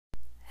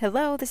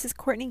Hello, this is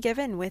Courtney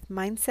Given with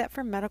Mindset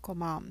for Medical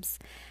Moms.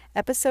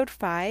 Episode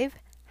 5,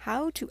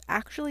 How to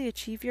Actually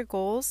Achieve Your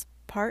Goals,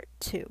 Part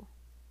 2.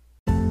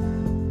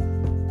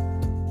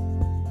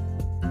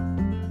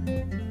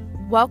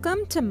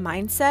 Welcome to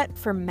Mindset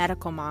for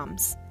Medical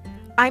Moms.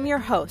 I'm your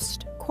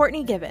host,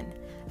 Courtney Given,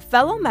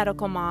 fellow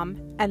medical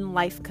mom and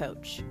life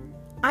coach.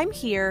 I'm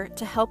here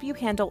to help you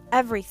handle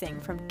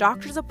everything from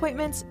doctor's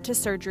appointments to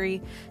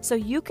surgery so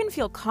you can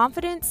feel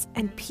confidence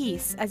and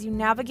peace as you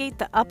navigate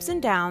the ups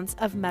and downs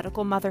of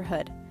medical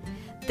motherhood.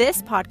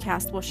 This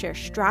podcast will share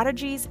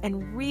strategies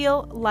and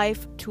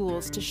real-life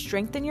tools to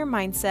strengthen your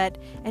mindset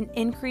and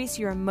increase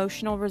your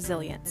emotional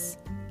resilience.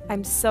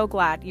 I'm so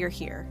glad you're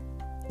here.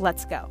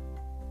 Let's go.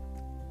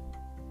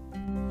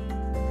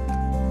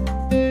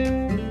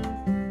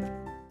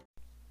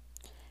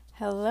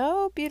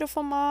 Hello,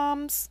 beautiful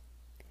moms.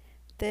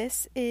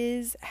 This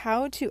is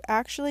How to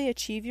Actually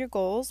Achieve Your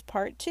Goals,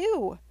 Part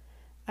 2.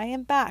 I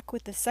am back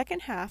with the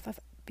second half of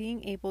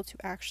being able to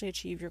actually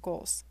achieve your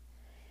goals.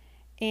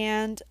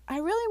 And I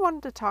really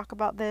wanted to talk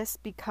about this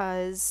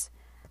because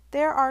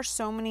there are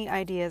so many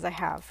ideas I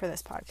have for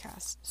this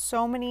podcast.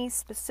 So many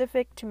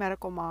specific to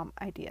medical mom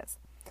ideas.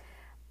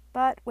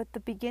 But with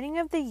the beginning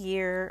of the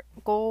year,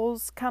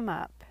 goals come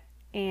up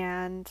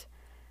and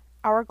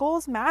our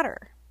goals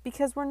matter.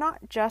 Because we're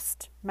not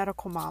just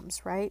medical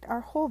moms, right?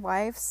 Our whole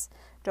lives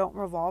don't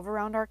revolve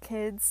around our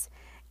kids.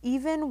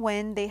 Even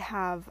when they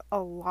have a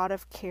lot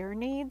of care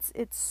needs,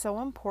 it's so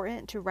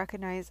important to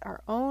recognize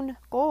our own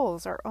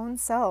goals, our own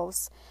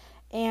selves.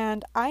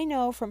 And I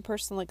know from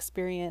personal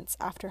experience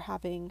after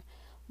having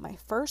my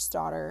first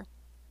daughter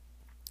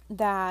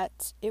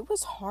that it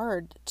was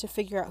hard to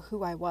figure out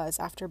who I was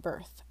after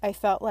birth. I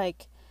felt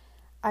like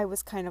I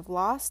was kind of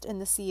lost in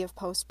the sea of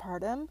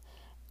postpartum.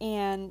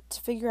 And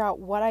to figure out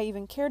what I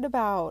even cared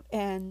about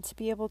and to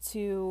be able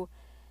to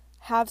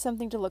have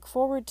something to look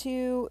forward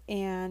to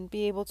and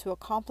be able to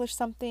accomplish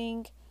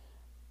something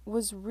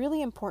was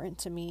really important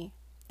to me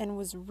and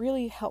was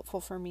really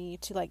helpful for me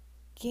to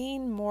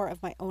gain more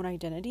of my own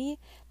identity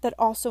that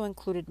also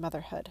included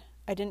motherhood.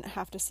 I didn't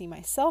have to see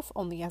myself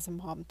only as a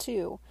mom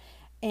too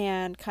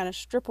and kind of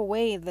strip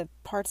away the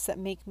parts that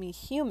make me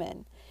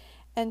human.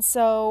 And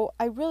so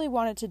I really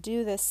wanted to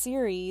do this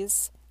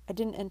series. I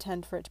didn't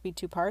intend for it to be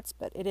 2 parts,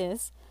 but it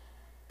is,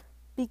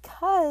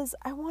 because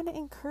I want to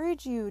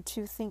encourage you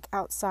to think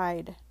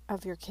outside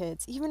of your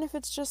kids, even if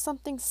it's just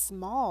something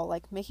small,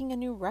 like making a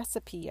new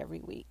recipe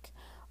every week,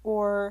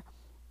 or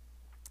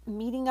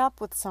meeting up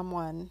with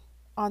someone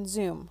on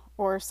Zoom,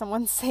 or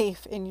someone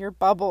safe in your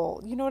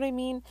bubble. You know what I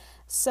mean?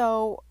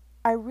 So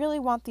I really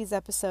want these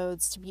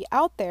episodes to be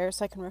out there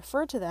so I can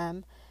refer to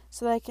them,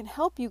 so that I can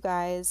help you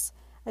guys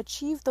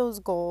achieve those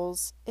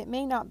goals. It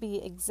may not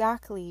be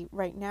exactly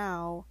right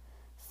now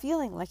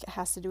feeling like it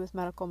has to do with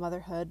medical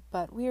motherhood,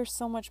 but we are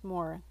so much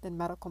more than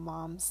medical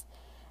moms.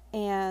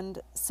 And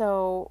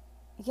so,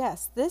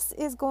 yes, this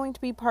is going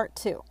to be part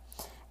 2.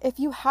 If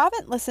you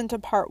haven't listened to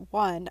part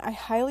 1, I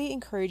highly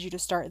encourage you to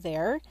start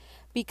there,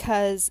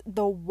 because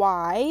the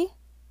why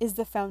is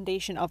the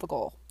foundation of a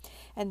goal.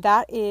 And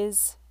that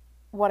is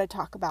what I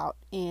talk about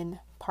in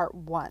part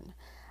 1.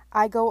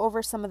 I go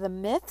over some of the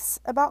myths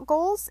about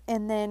goals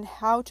and then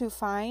how to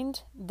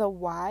find the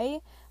why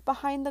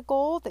behind the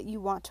goal that you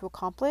want to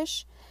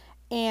accomplish.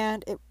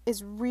 And it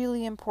is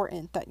really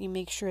important that you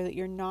make sure that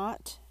you're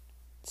not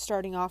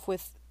starting off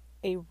with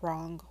a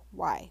wrong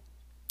why.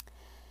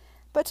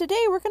 But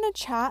today we're going to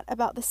chat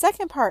about the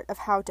second part of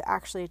how to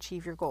actually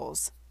achieve your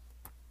goals.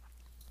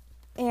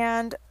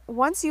 And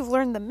once you've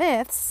learned the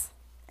myths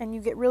and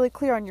you get really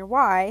clear on your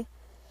why,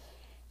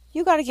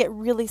 you got to get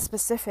really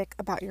specific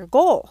about your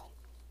goal.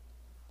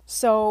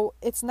 So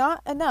it's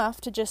not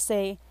enough to just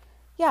say,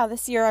 yeah,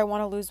 this year I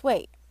want to lose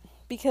weight,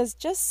 because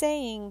just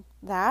saying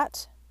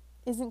that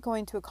isn't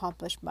going to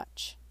accomplish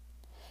much.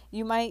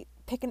 You might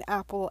pick an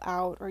apple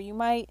out, or you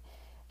might,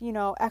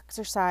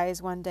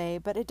 exercise one day,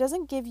 but it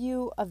doesn't give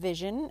you a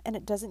vision and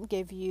it doesn't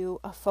give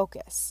you a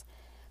focus.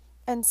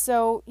 And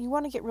so you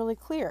want to get really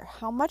clear.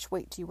 How much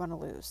weight do you want to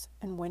lose?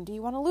 And when do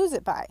you want to lose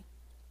it by?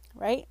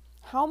 Right?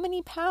 How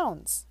many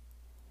pounds?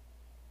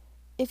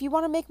 If you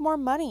want to make more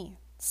money,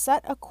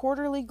 set a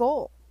quarterly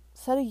goal,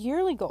 set a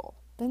yearly goal,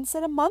 then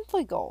set a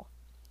monthly goal.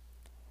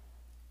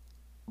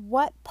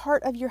 What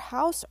part of your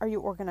house are you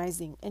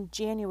organizing in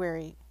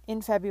January, in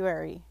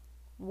February?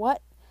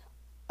 What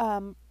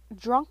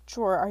drunk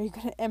drawer are you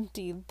going to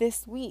empty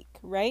this week,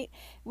 right?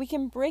 We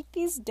can break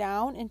these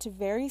down into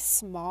very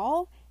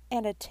small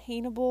and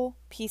attainable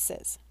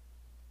pieces.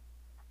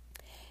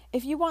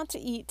 If you want to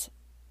eat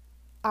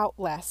out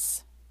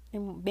less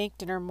and make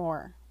dinner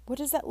more, what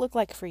does that look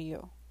like for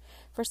you?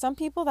 For some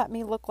people, that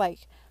may look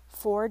like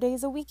 4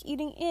 days a week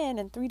eating in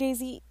and 3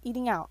 days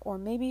eating out. Or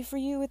maybe for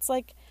you, it's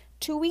like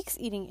 2 weeks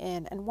eating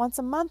in and once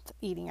a month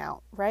eating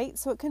out, right?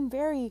 So it can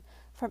vary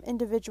from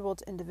individual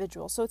to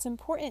individual. So it's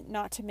important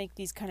not to make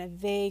these kind of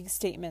vague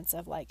statements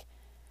of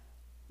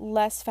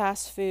less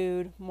fast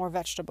food, more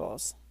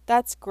vegetables.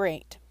 That's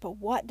great. But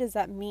what does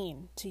that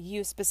mean to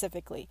you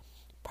specifically?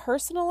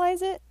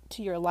 Personalize it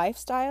to your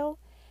lifestyle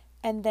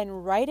and then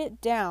write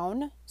it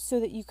down so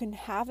that you can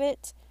have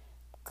it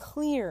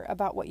clear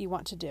about what you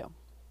want to do.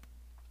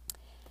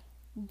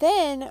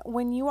 Then,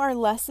 when you are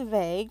less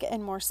vague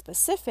and more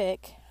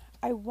specific,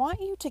 I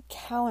want you to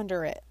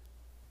calendar it.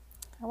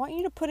 I want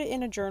you to put it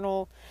in a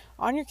journal,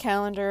 on your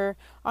calendar,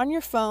 on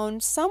your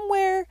phone,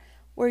 somewhere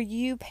where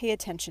you pay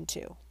attention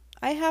to.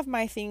 I have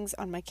my things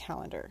on my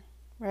calendar,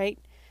 right?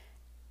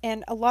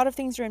 And a lot of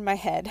things are in my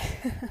head.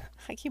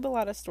 I keep a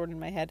lot of stored in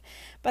my head.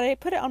 But I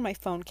put it on my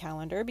phone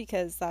calendar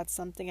because that's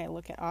something I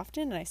look at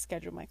often, and I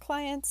schedule my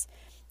clients.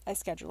 I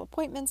schedule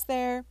appointments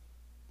there.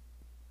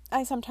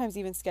 I sometimes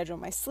even schedule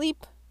my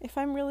sleep if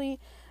I'm really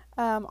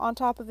on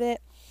top of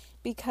it,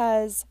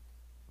 because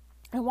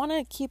I want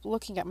to keep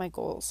looking at my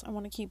goals. I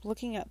want to keep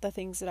looking at the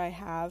things that I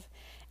have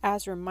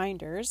as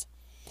reminders.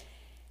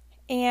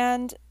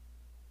 And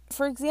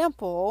for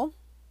example,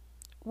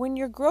 when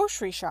you're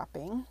grocery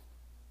shopping,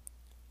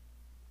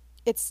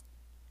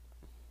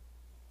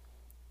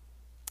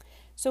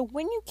 so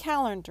when you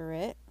calendar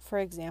it, for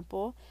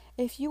example,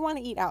 if you want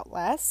to eat out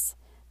less,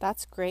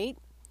 that's great.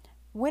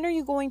 When are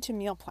you going to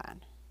meal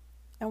plan?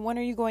 And when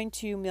are you going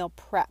to meal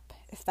prep,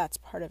 if that's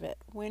part of it?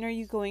 When are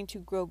you going to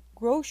go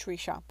grocery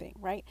shopping,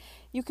 right?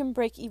 You can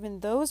break even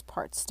those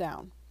parts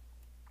down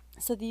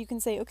so that you can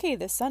say, okay,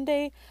 this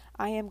Sunday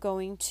I am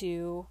going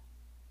to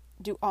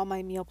do all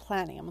my meal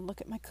planning. I'm going to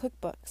look at my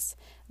cookbooks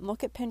and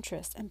look at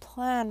Pinterest and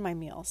plan my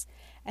meals.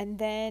 And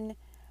then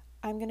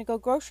I'm going to go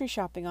grocery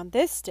shopping on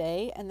this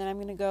day, and then I'm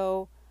going to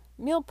go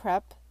meal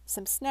prep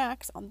some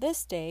snacks on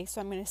this day. So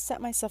I'm going to set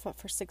myself up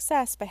for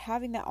success by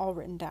having that all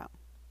written down.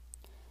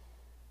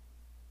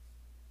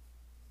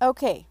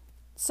 Okay,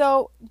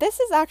 so this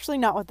is actually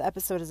not what the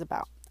episode is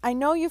about. I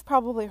know you've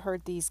probably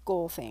heard these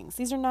goal things.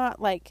 These are not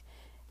like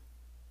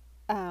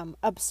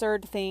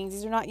absurd things.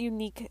 These are not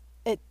unique.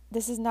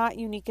 This is not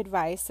unique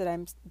advice that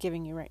I'm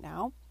giving you right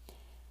now.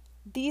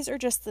 These are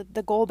just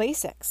the goal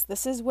basics.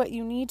 This is what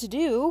you need to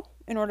do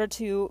in order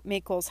to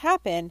make goals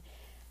happen.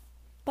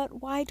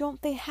 But why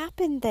don't they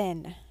happen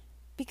then?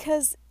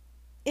 Because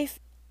if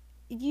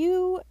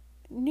you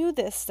knew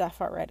this stuff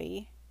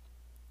already,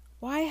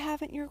 why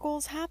haven't your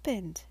goals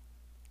happened?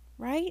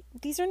 Right?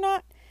 These are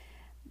not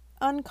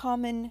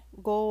uncommon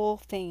goal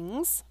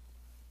things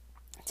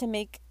to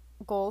make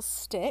goals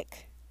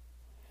stick,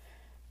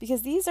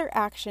 because these are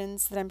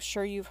actions that I'm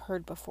sure you've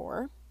heard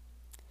before.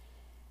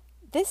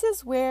 This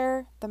is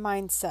where the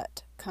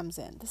mindset comes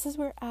in. This is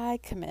where I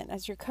come in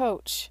as your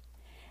coach,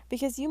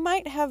 because you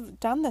might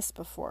have done this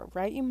before,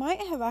 right? You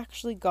might have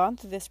actually gone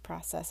through this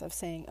process of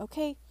saying,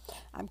 okay,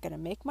 I'm going to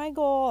make my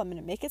goal. I'm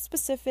going to make it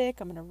specific.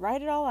 I'm going to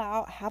write it all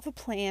out, have a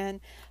plan,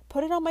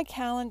 put it on my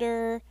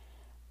calendar,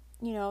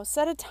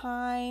 set a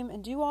time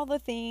and do all the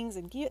things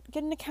and get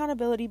an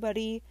accountability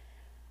buddy,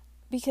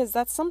 because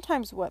that's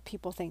sometimes what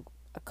people think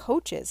a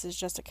coach is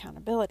just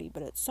accountability,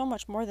 but it's so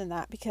much more than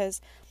that, because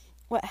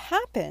what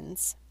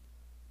happens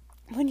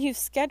when you've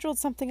scheduled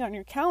something on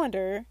your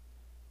calendar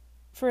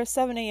for a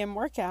 7 a.m.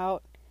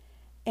 workout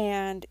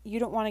and you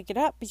don't want to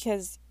get up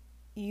because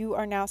you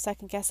are now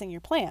second guessing your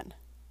plan,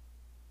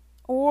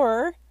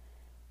 or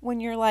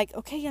when you're like,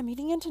 okay, I'm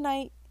eating in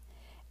tonight,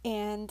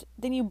 and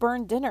then you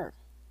burn dinner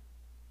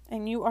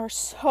and you are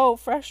so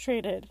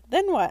frustrated,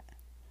 then what?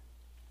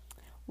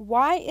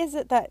 Why is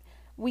it that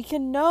we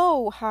can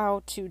know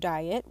how to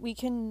diet, we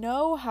can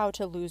know how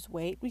to lose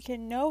weight, we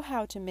can know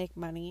how to make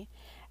money,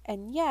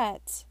 and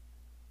yet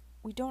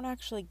we don't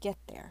actually get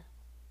there?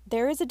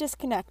 There is a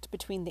disconnect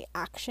between the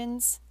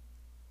actions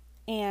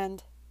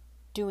and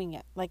doing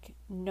it,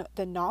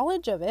 the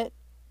knowledge of it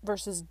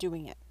versus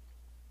doing it.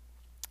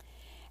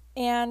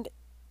 And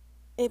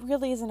it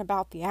really isn't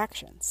about the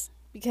actions,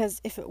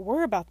 because if it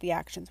were about the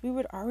actions, we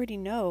would already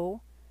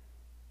know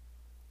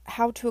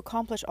how to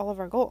accomplish all of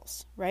our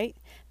goals, right?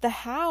 The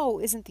how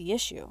isn't the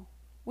issue.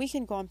 We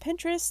can go on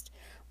Pinterest,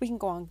 we can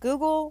go on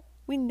Google,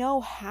 we know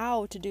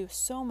how to do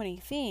so many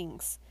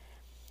things.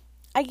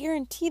 I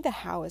guarantee the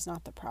how is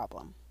not the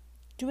problem.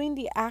 Doing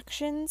the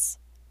actions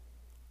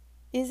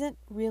isn't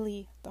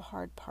really the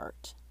hard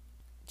part.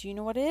 Do you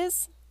know what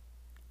is?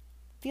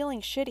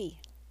 Feeling shitty.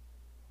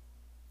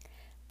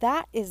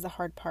 That is the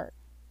hard part.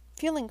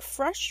 Feeling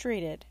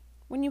frustrated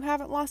when you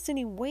haven't lost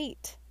any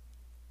weight.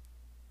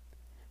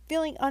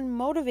 Feeling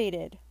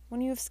unmotivated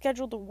when you have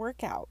scheduled a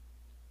workout.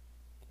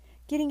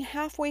 Getting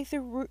halfway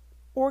through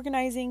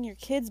organizing your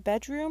kid's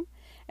bedroom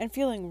and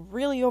feeling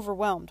really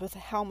overwhelmed with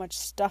how much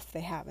stuff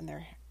they have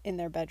in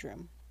their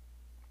bedroom.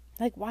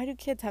 Like, why do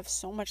kids have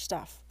so much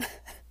stuff?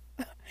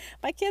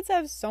 My kids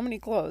have so many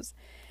clothes.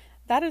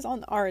 That is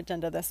on our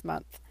agenda this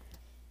month.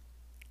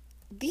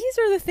 These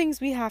are the things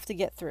we have to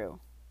get through,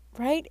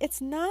 right? It's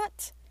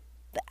not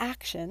the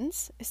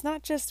actions. It's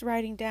not just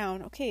writing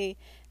down, okay,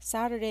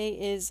 Saturday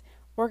is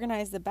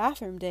organize the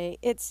bathroom day.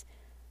 It's,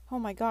 oh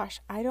my gosh,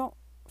 I don't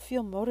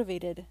feel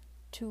motivated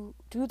to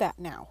do that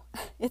now.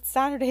 It's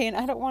Saturday and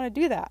I don't want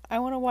to do that. I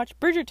want to watch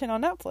Bridgerton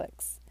on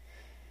Netflix.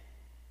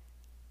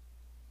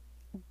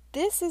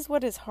 This is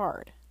what is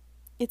hard.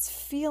 It's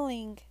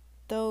feeling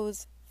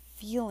those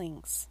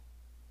feelings.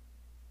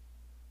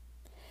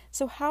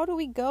 So how do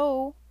we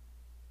go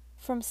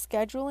from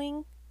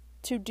scheduling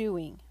to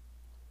doing?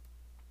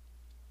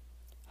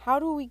 How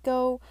do we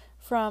go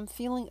from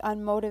feeling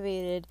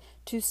unmotivated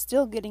to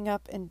still getting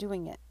up and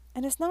doing it?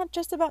 And it's not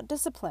just about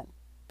discipline,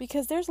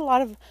 because there's a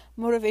lot of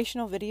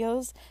motivational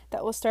videos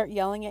that will start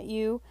yelling at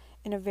you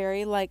in a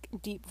very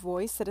deep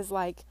voice that is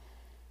like,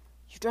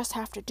 you just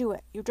have to do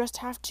it. You just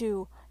have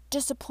to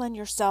discipline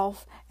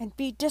yourself and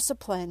be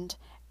disciplined.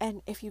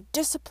 And if you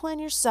discipline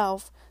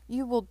yourself,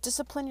 you will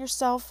discipline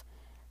yourself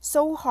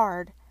so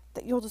hard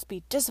that you'll just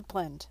be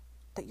disciplined,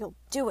 that you'll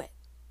do it.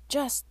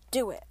 Just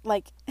do it.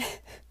 That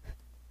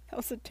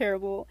was a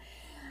terrible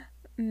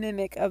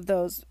mimic of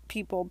those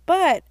people.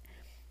 But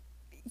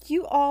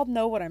you all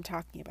know what I'm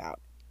talking about.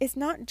 It's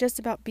not just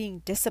about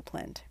being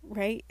disciplined,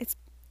 right? It's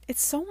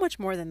so much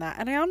more than that.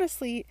 And I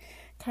honestly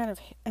kind of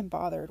am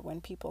bothered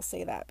when people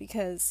say that,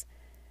 because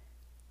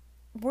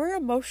we're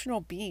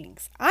emotional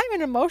beings. I'm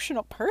an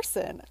emotional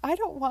person. I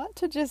don't want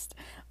to just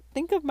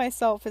think of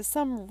myself as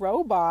some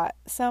robot,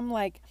 some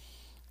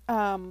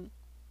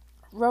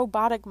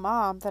robotic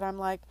mom that I'm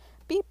like,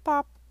 beep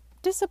bop,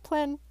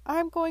 discipline,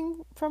 I'm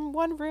going from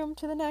one room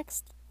to the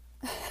next.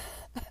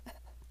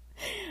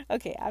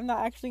 Okay, I'm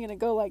not actually going to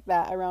go like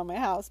that around my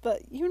house,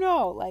 but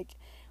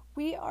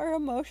we are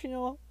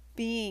emotional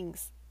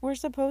beings. We're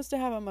supposed to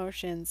have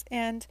emotions,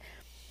 and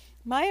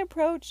my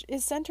approach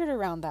is centered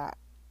around that,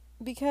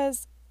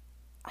 because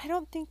I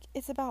don't think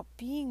it's about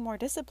being more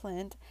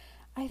disciplined.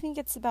 I think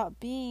it's about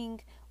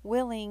being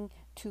willing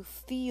to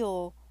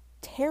feel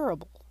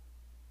terrible.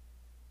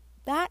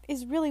 That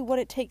is really what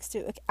it takes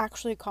to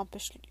actually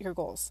accomplish your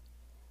goals.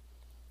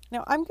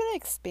 Now, I'm going to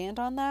expand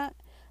on that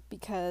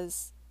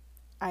because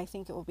I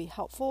think it will be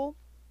helpful.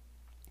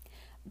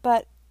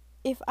 But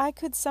if I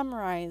could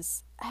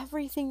summarize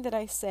everything that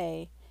I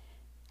say,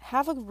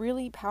 have a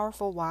really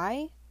powerful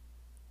why,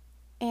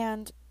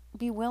 and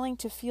be willing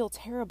to feel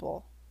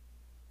terrible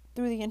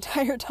through the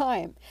entire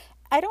time.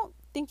 I don't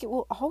think it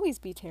will always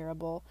be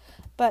terrible,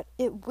 but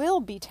it will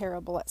be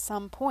terrible at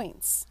some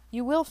points.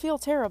 You will feel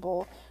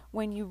terrible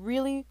when you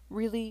really,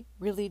 really,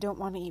 really don't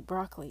want to eat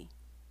broccoli.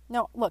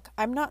 Now, look,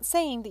 I'm not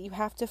saying that you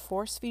have to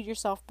force feed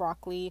yourself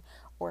broccoli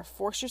or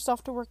force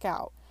yourself to work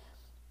out.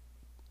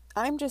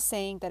 I'm just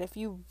saying that if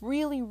you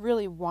really,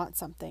 really want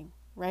something,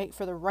 right,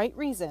 for the right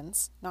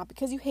reasons, not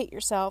because you hate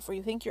yourself or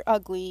you think you're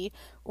ugly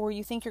or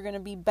you think you're going to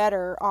be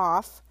better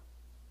off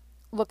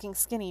looking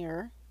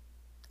skinnier,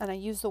 and I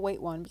use the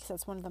weight one because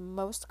that's one of the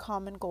most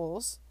common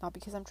goals, not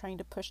because I'm trying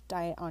to push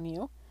diet on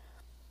you.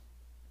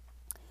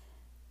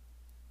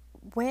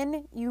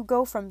 When you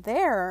go from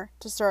there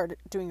to start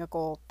doing a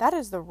goal, that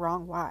is the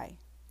wrong why.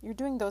 You're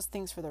doing those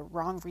things for the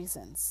wrong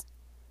reasons.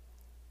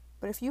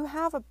 But if you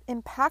have an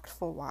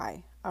impactful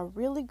why, a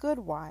really good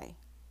why,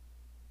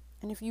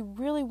 and if you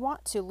really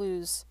want to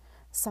lose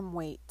some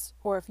weight,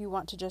 or if you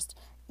want to just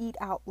eat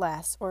out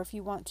less, or if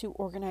you want to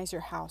organize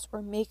your house,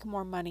 or make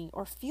more money,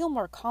 or feel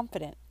more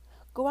confident,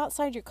 go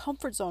outside your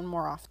comfort zone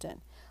more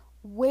often.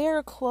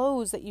 Wear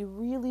clothes that you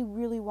really,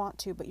 really want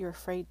to, but you're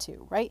afraid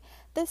to, right?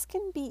 This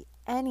can be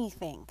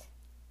anything.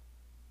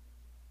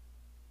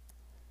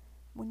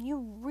 When you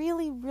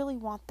really, really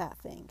want that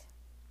thing,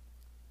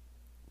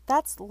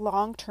 that's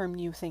long-term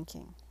you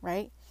thinking,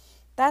 right?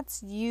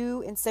 That's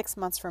you in 6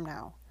 months from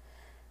now,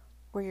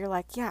 where you're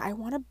like, yeah, I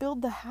want to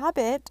build the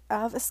habit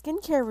of a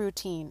skincare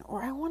routine,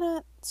 or I want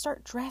to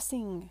start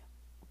dressing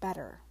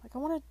better. I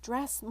want to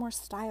dress more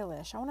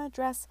stylish. I want to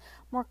dress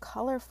more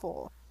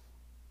colorful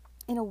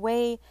in a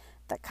way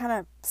that kind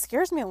of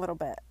scares me a little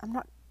bit.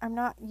 I'm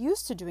not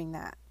used to doing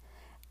that.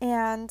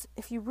 And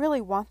if you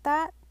really want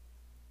that,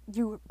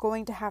 you're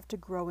going to have to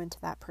grow into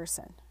that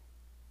person.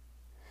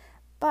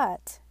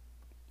 But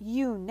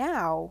you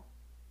now,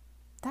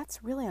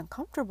 that's really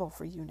uncomfortable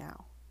for you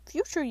now.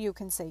 Future you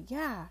can say,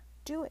 yeah,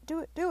 do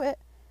it.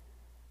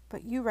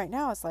 But you right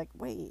now is like,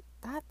 wait,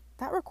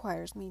 that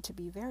requires me to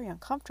be very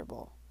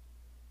uncomfortable.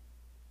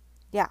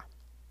 Yeah,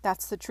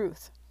 that's the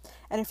truth.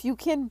 And if you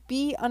can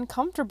be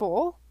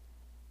uncomfortable,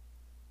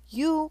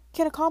 you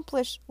can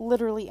accomplish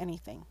literally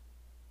anything.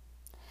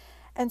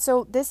 And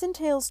so this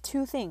entails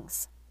two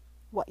things: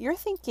 what you're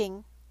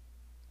thinking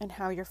and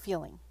how you're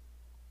feeling.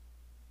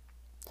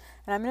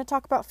 And I'm going to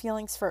talk about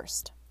feelings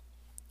first.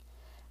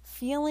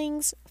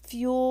 Feelings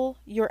fuel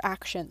your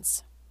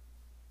actions.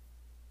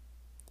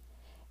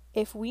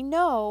 If we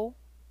know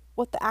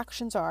what the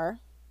actions are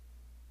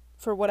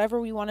for whatever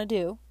we want to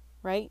do,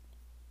 right?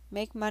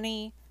 Make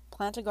money,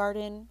 plant a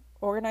garden,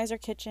 organize our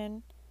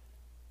kitchen.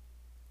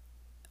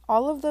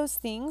 All of those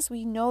things,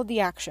 we know the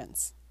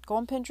actions. Go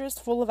on Pinterest,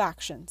 full of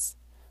actions.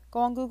 Go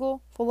on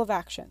Google, full of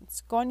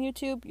actions. Go on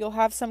YouTube, you'll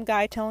have some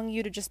guy telling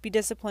you to just be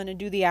disciplined and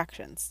do the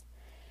actions.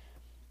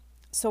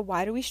 So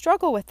why do we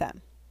struggle with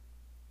them?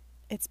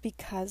 It's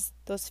because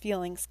those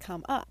feelings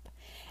come up.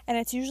 And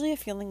it's usually a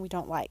feeling we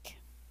don't like.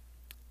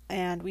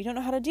 And we don't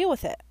know how to deal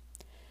with it.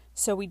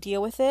 So we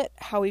deal with it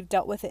how we've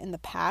dealt with it in the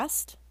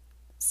past.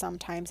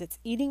 Sometimes it's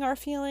eating our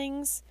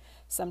feelings.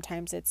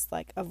 Sometimes it's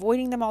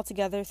avoiding them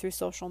altogether through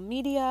social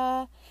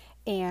media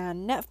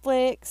and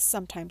Netflix.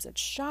 Sometimes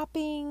it's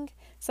shopping.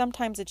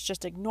 Sometimes it's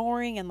just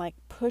ignoring and like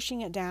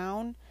pushing it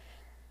down.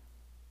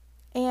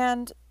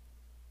 And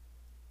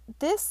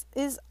this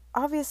is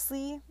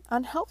obviously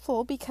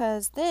unhelpful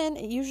because then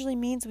it usually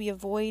means we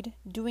avoid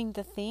doing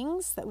the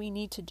things that we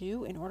need to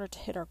do in order to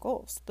hit our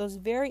goals. Those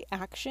very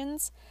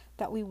actions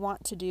that we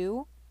want to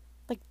do,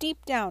 like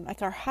deep down,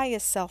 like our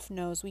highest self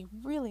knows we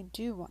really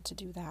do want to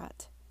do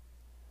that.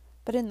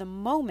 But in the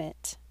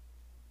moment,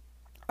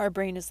 our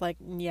brain is like,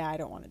 yeah, I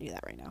don't want to do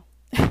that right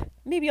now.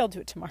 Maybe I'll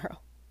do it tomorrow.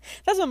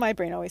 That's what my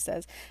brain always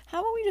says. How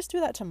about we just do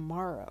that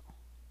tomorrow?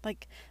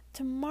 Like,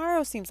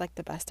 tomorrow seems like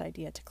the best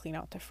idea to clean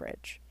out the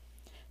fridge.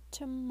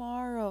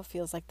 Tomorrow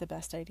feels like the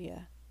best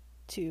idea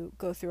to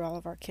go through all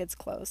of our kids'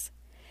 clothes.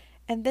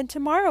 And then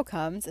tomorrow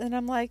comes and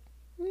I'm like,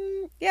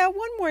 yeah,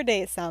 one more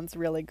day sounds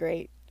really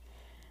great.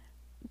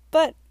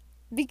 But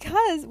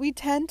because we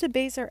tend to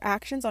base our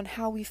actions on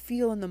how we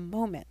feel in the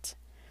moment,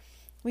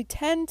 we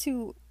tend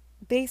to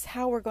base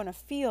how we're going to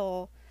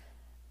feel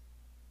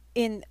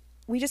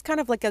we just kind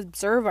of like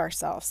observe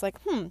ourselves. Like,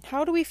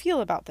 how do we feel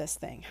about this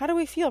thing? How do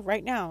we feel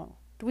right now?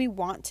 Do we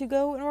want to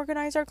go and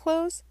organize our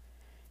clothes?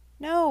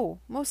 No,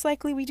 most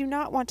likely we do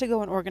not want to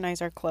go and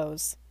organize our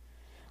clothes.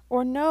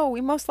 Or no,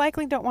 we most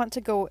likely don't want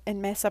to go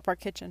and mess up our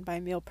kitchen by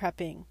meal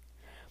prepping.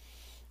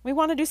 We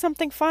want to do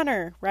something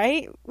funner,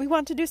 right? We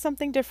want to do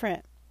something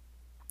different.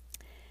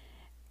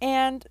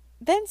 And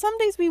then some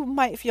days we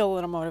might feel a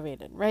little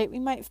motivated, right? We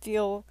might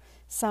feel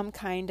some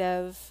kind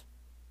of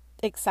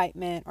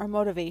excitement or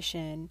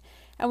motivation,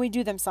 and we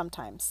do them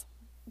sometimes.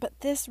 But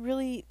this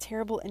really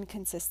terrible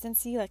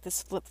inconsistency, like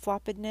this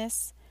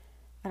flip-floppedness,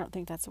 I don't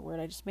think that's a word,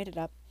 I just made it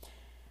up.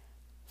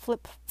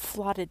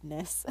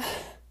 Flip-floppedness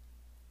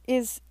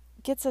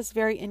gets us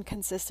very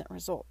inconsistent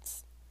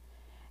results.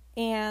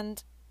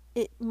 And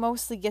it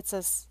mostly gets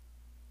us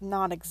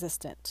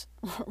non-existent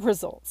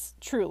results,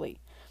 truly.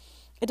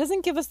 It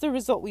doesn't give us the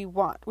result we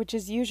want, which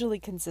is usually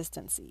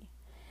consistency.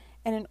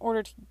 And in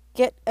order to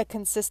get a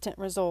consistent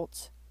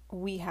result,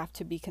 we have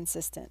to be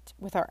consistent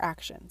with our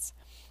actions.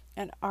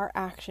 And our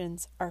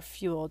actions are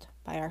fueled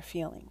by our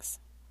feelings.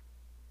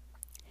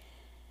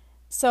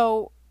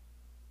 So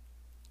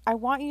I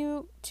want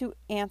you to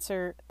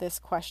answer this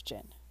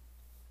question.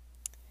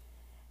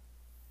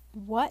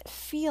 What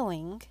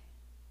feeling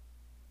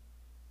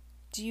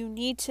do you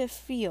need to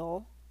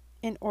feel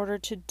in order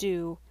to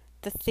do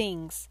the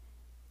things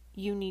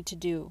you need to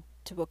do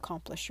to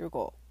accomplish your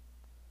goal?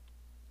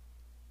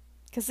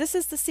 Because this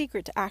is the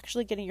secret to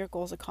actually getting your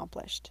goals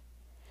accomplished.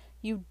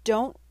 You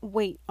don't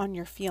wait on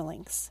your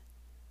feelings.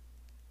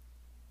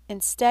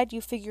 Instead,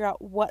 you figure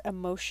out what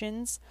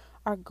emotions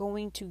are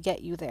going to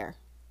get you there.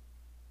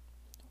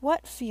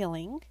 What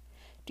feeling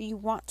do you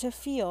want to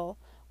feel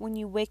when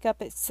you wake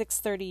up at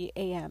 6:30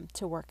 a.m.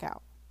 to work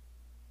out?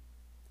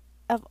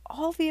 Of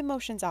all the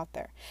emotions out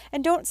there.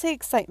 And don't say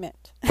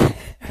excitement,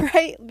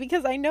 right?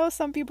 Because I know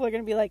some people are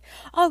going to be like,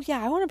 oh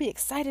yeah, I want to be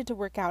excited to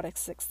work out at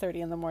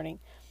 6:30 in the morning.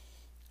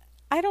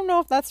 I don't know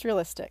if that's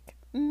realistic.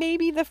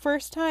 Maybe the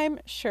first time,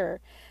 sure.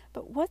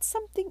 But what's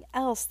something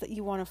else that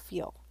you want to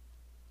feel?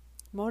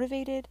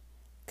 Motivated,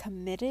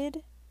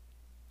 committed,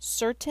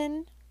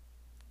 certain,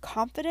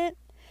 confident?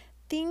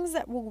 Things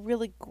that will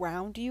really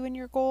ground you in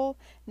your goal,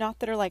 not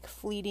that are like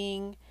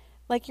fleeting.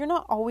 Like, you're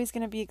not always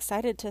going to be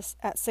excited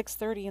at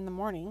 6:30 in the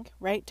morning,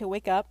 right? To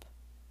wake up.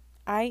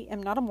 I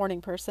am not a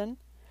morning person.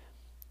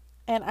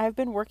 And I've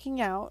been working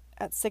out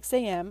at 6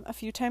 a.m. a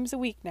few times a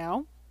week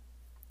now.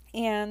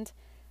 And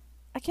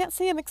I can't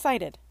say I'm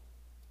excited,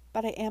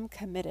 but I am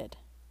committed.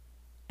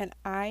 And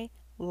I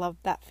love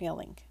that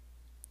feeling.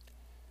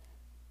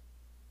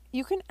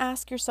 You can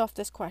ask yourself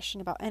this question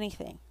about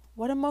anything.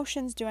 What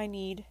emotions do I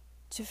need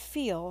to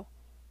feel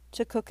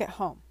to cook at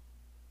home?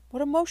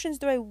 What emotions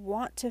do I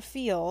want to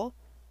feel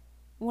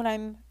when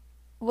I'm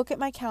look at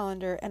my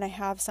calendar and I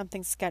have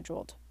something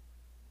scheduled?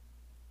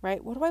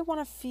 Right? What do I want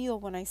to feel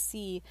when I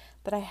see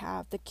that I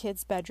have the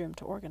kids' bedroom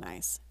to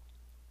organize?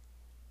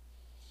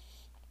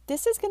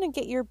 This is going to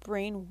get your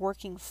brain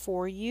working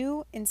for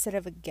you instead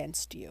of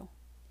against you.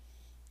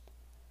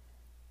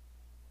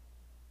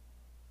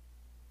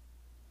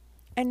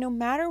 And no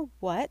matter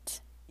what,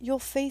 you'll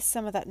face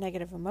some of that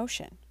negative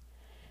emotion.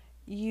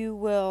 You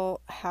will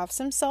have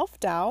some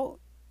self-doubt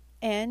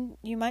and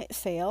you might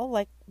fail,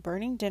 like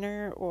burning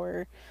dinner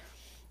or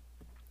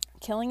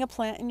killing a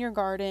plant in your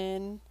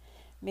garden.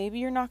 Maybe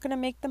you're not going to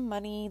make the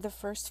money the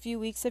first few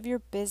weeks of your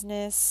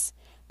business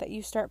that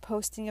you start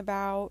posting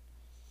about.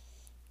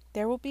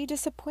 There will be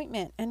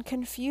disappointment and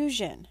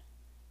confusion,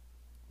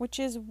 which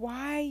is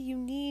why you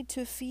need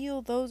to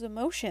feel those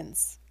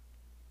emotions.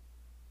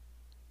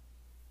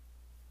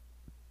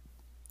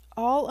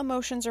 All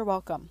emotions are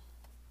welcome.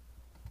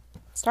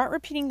 Start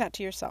repeating that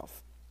to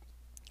yourself.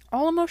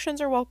 All emotions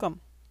are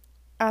welcome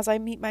as I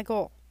meet my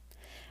goal.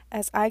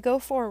 As I go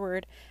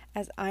forward,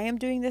 as I am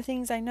doing the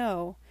things I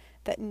know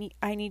that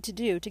I need to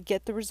do to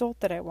get the result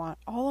that I want,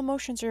 all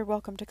emotions are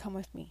welcome to come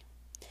with me.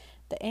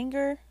 The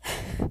anger,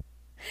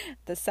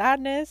 the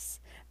sadness,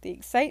 the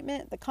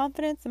excitement, the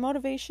confidence, the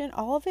motivation,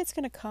 all of it's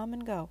going to come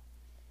and go,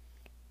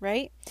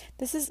 right?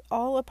 This is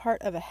all a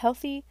part of a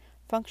healthy,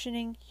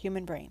 functioning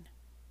human brain.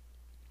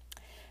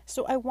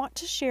 So I want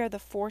to share the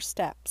 4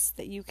 steps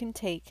that you can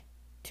take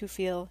to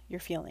feel your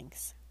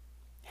feelings.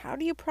 How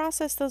do you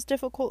process those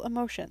difficult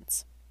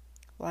emotions?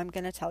 Well, I'm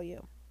going to tell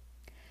you.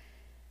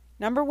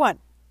 Number 1,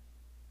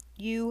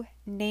 you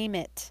name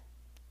it.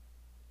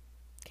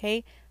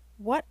 Okay?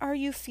 What are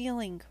you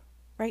feeling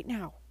right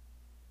now?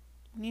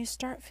 When you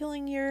start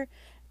feeling your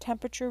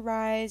temperature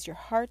rise, your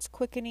heart's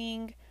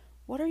quickening,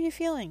 what are you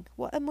feeling?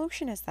 What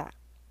emotion is that?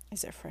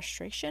 Is it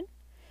frustration?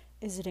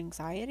 Is it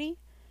anxiety?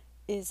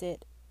 Is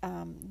it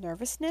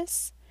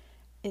nervousness?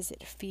 Is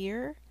it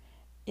fear?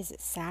 Is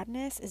it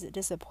sadness? Is it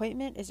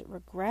disappointment? Is it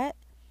regret?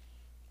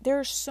 There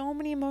are so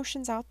many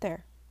emotions out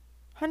there.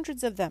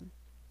 Hundreds of them.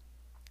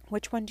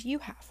 Which one do you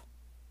have?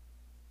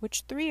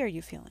 Which 3 are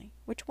you feeling?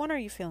 Which one are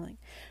you feeling?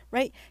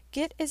 Right?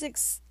 Get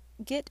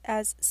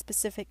as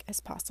specific as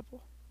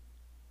possible.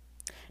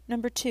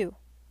 Number 2,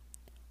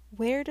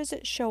 where does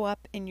it show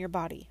up in your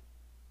body?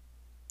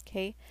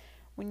 Okay?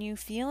 When you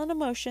feel an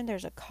emotion,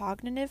 there's a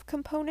cognitive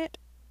component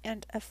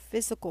and a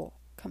physical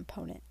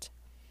component.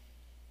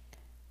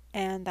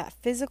 And that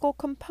physical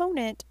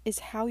component is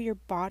how your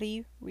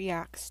body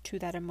reacts to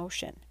that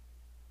emotion.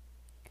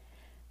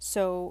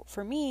 So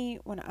for me,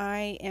 when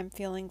I am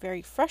feeling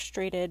very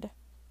frustrated,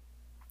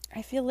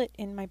 I feel it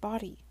in my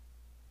body,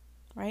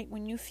 right?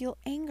 When you feel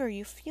anger,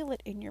 you feel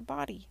it in your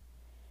body.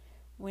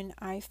 When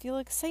I feel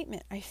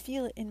excitement, I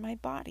feel it in my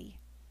body.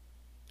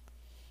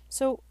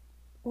 So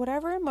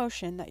whatever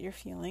emotion that you're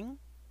feeling,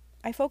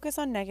 I focus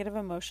on negative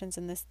emotions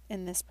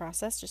in this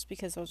process just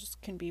because those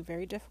can be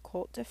very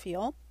difficult to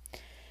feel.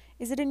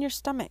 Is it in your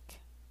stomach?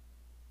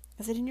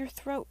 Is it in your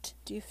throat?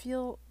 Do you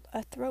feel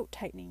a throat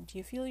tightening? Do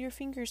you feel your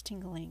fingers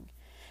tingling?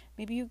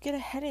 Maybe you get a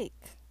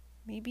headache.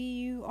 Maybe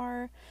you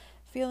are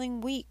feeling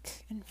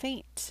weak and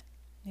faint.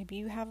 Maybe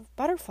you have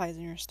butterflies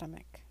in your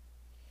stomach.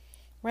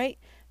 Right?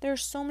 There are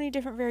so many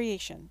different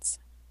variations.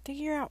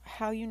 Figure out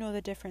how you know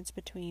the difference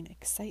between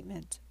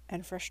excitement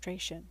and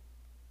frustration.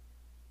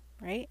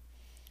 Right?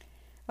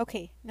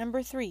 Okay,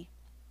 number 3.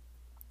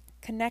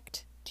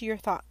 Connect to your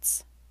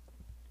thoughts.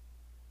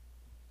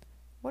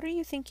 What are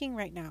you thinking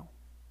right now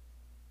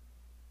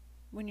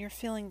when you're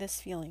feeling this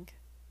feeling?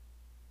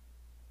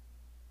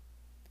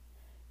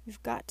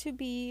 You've got to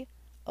be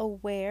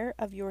aware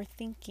of your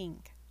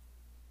thinking.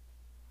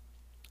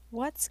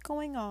 What's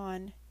going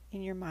on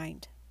in your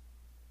mind?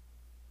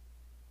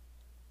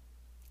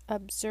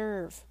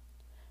 Observe.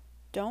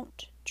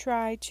 Don't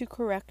try to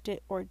correct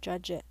it or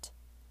judge it.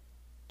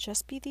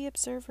 Just be the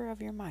observer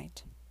of your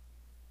mind.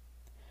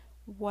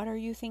 What are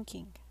you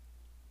thinking?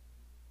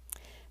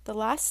 The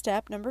last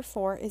step, number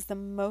 4, is the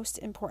most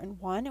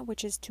important one,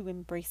 which is to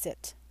embrace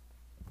it.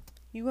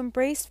 You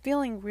embrace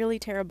feeling really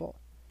terrible.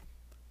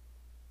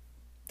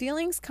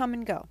 Feelings come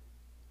and go.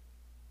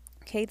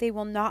 Okay, they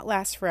will not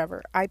last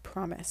forever, I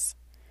promise.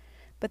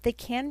 But they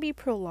can be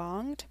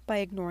prolonged by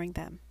ignoring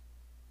them.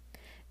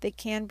 They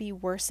can be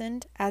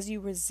worsened as you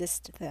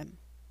resist them.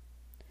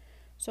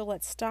 So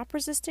let's stop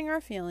resisting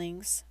our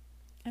feelings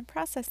and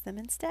process them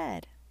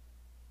instead.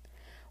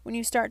 When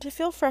you start to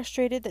feel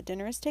frustrated that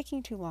dinner is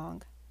taking too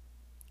long,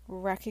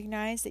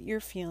 recognize that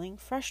you're feeling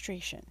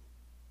frustration.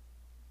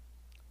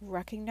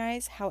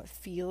 Recognize how it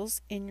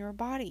feels in your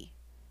body.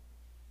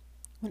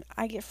 When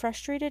I get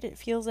frustrated, it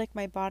feels like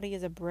my body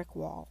is a brick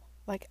wall.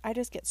 Like I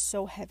just get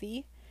so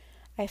heavy.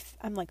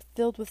 I'm like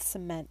filled with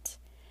cement.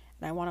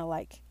 And I want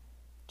to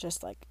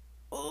just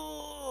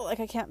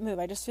I can't move.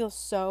 I just feel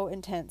so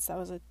intense. That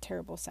was a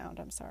terrible sound.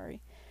 I'm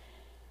sorry.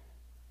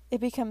 It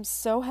becomes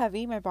so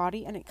heavy, my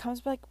body, and it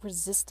comes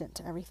resistant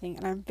to everything.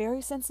 And I'm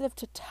very sensitive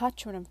to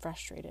touch when I'm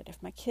frustrated.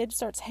 If my kid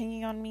starts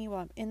hanging on me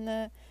while I'm in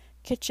the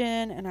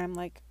kitchen and I'm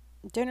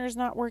dinner's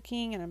not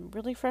working and I'm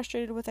really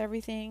frustrated with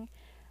everything,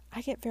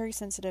 I get very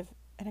sensitive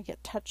and I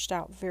get touched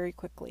out very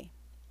quickly.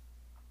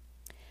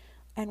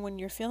 And when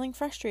you're feeling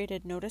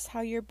frustrated, notice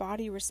how your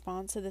body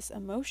responds to this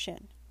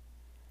emotion.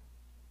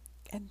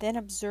 And then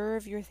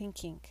observe your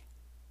thinking,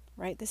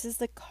 right? This is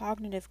the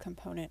cognitive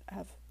component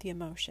of the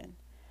emotion.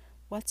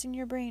 What's in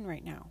your brain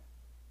right now?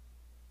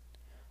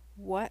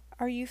 What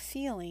are you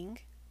feeling?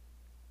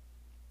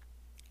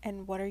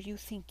 And what are you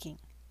thinking?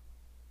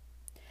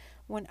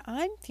 When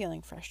I'm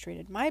feeling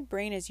frustrated, my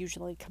brain is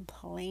usually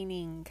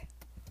complaining.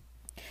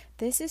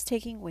 This is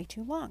taking way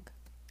too long.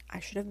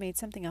 I should have made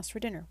something else for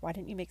dinner. Why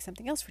didn't you make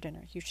something else for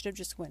dinner? You should have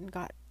just went and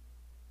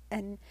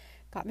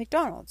got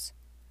McDonald's.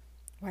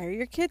 Why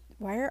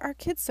are our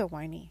kids so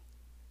whiny?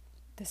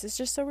 This is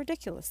just so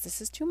ridiculous.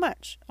 This is too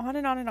much. On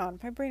and on and on.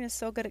 My brain is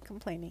so good at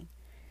complaining.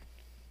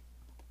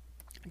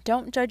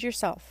 Don't judge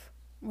yourself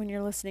when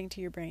you're listening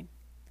to your brain.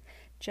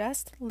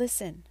 Just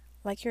listen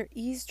like you're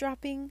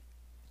eavesdropping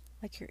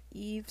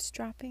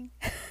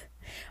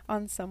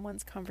on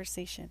someone's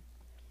conversation.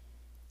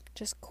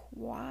 Just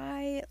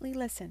quietly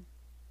listen.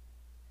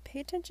 Pay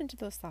attention to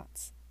those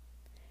thoughts.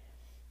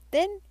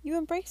 Then you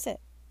embrace it.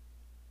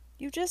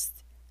 You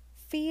just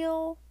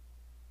feel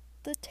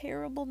the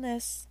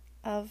terribleness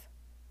of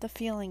the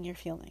feeling you're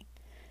feeling.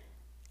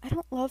 I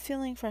don't love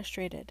feeling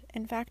frustrated.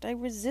 In fact, I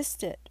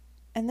resist it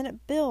and then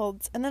it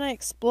builds, and then I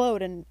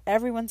explode and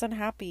everyone's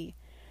unhappy.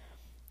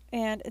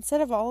 And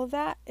instead of all of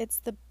that, it's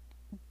the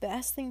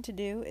best thing to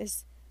do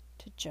is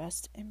to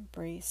just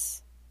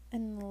embrace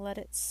and let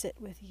it sit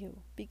with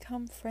you.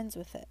 Become friends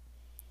with it.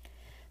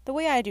 The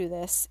way I do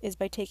this is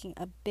by taking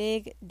a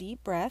big,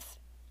 deep breath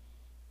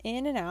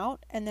in and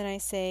out, and then I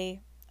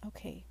say,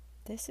 okay,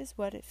 this is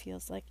what it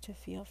feels like to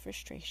feel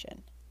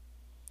frustration.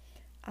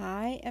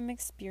 I am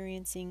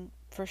experiencing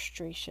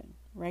frustration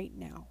right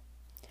now.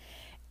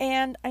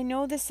 And I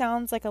know this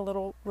sounds like a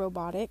little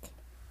robotic,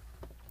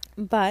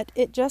 but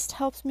it just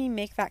helps me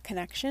make that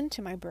connection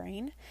to my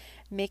brain,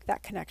 make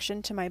that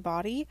connection to my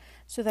body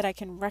so that I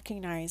can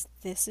recognize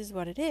this is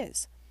what it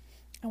is.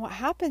 And what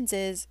happens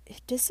is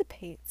it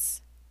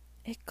dissipates.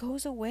 It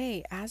goes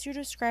away. As you're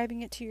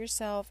describing it to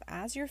yourself,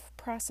 as you're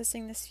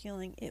processing this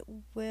feeling, it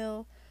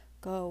will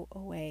go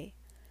away.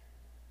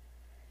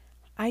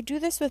 I do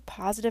this with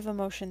positive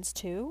emotions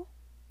too.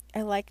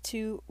 I like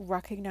to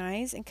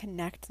recognize and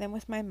connect them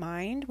with my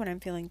mind when I'm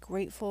feeling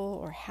grateful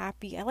or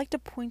happy. I like to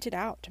point it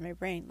out to my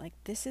brain, like,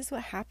 this is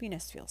what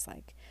happiness feels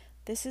like.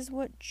 This is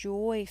what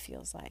joy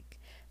feels like.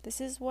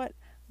 This is what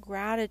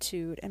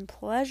gratitude and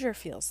pleasure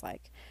feels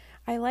like.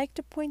 I like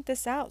to point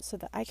this out so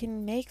that I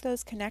can make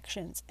those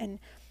connections and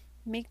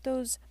make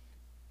those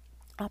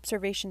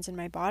observations in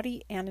my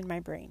body and in my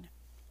brain.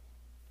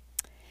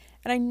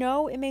 And I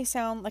know it may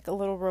sound like a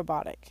little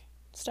robotic.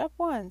 Step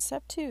 1,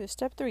 step 2,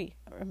 step 3.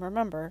 And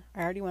remember,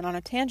 I already went on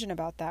a tangent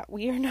about that.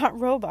 We are not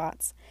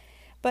robots.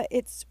 But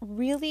it's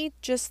really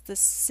just the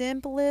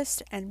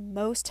simplest and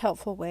most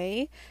helpful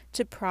way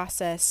to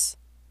process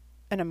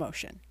an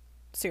emotion.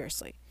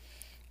 Seriously.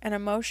 And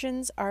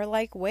emotions are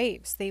like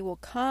waves. They will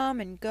come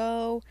and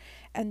go.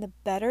 And the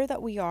better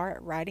that we are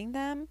at riding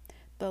them,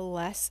 the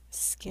less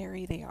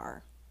scary they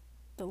are.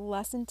 The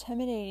less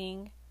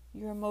intimidating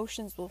your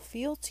emotions will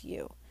feel to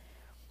you.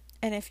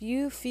 And if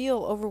you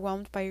feel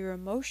overwhelmed by your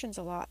emotions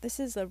a lot, this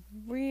is a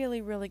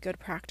really, really good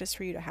practice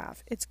for you to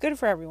have. It's good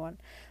for everyone.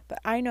 But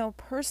I know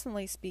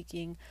personally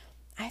speaking,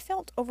 I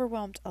felt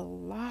overwhelmed a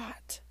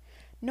lot.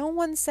 No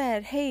one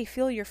said, hey,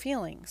 feel your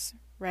feelings,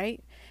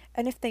 right?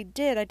 And if they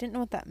did, I didn't know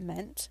what that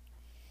meant.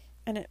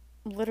 And it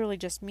literally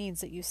just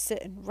means that you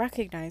sit and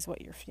recognize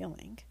what you're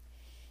feeling.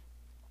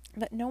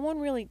 But no one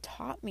really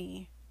taught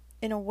me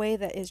in a way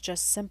that is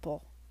just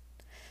simple.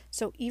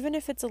 So even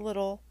if it's a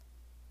little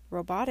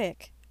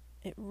robotic,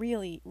 it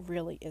really,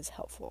 really is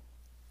helpful.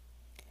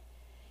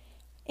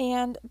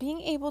 And being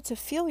able to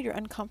feel your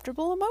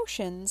uncomfortable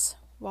emotions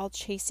while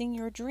chasing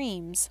your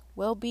dreams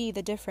will be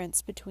the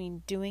difference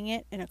between doing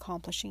it and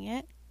accomplishing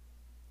it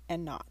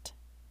and not.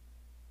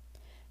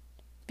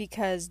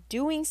 Because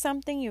doing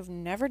something you've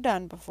never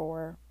done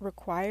before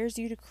requires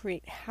you to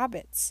create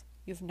habits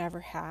you've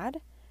never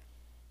had,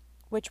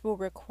 which will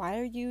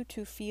require you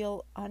to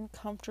feel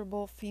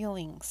uncomfortable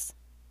feelings.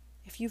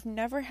 If you've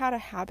never had a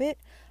habit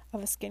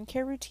of a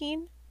skincare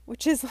routine,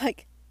 which is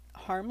like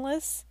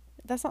harmless,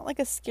 that's not like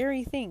a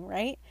scary thing,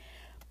 right?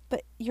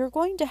 But you're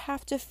going to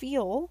have to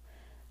feel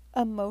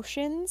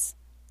emotions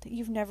that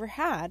you've never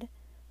had.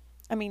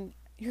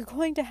 You're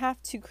going to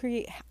have to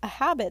create a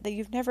habit that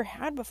you've never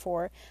had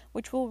before,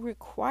 which will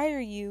require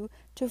you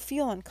to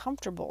feel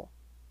uncomfortable.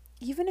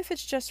 Even if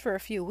it's just for a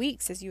few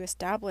weeks as you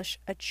establish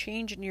a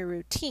change in your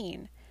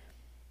routine,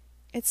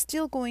 it's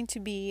still going to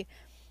be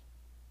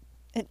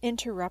an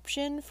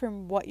interruption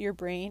from what your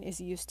brain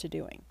is used to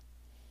doing.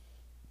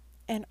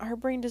 And our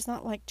brain does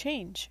not like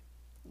change.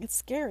 It's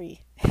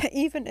scary.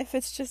 Even if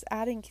it's just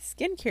adding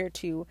skincare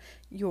to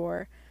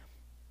your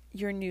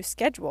new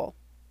schedule.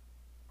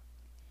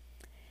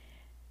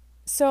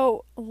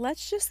 So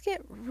let's just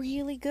get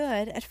really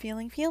good at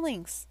feeling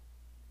feelings,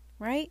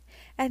 right?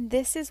 And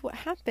this is what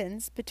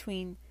happens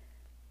between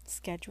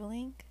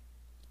scheduling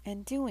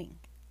and doing.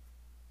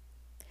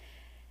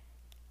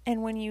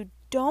 And when you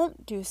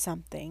don't do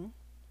something,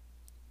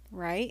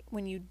 right?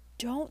 When you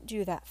don't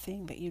do that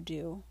thing that you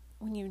do,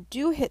 when you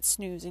do hit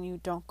snooze and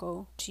you don't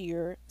go to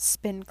your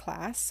spin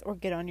class or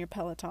get on your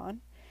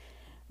Peloton,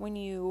 when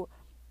you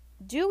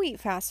do eat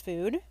fast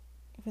food,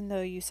 even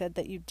though you said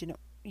that you didn't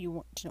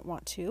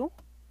want to,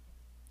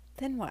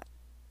 then what?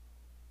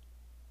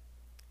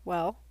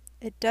 Well,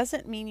 it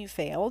doesn't mean you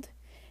failed.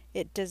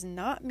 It does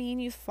not mean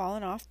you've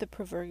fallen off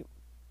the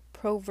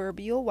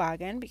proverbial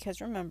wagon,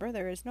 because remember,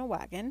 there is no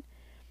wagon.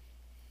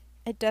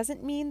 It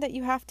doesn't mean that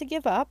you have to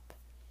give up.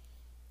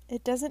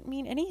 It doesn't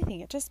mean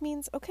anything. It just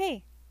means,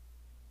 okay,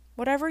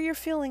 whatever you're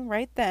feeling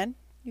right then,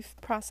 you've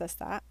processed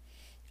that,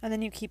 and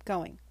then you keep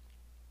going.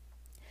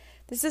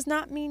 This does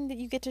not mean that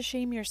you get to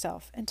shame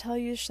yourself and tell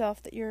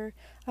yourself that you're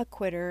a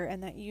quitter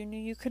and that you knew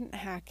you couldn't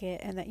hack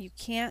it and that you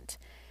can't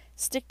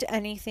stick to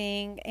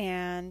anything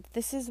and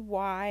this is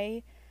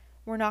why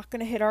we're not going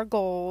to hit our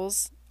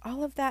goals.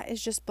 All of that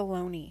is just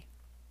baloney.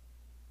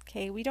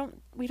 Okay, we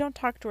don't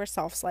talk to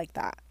ourselves like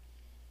that.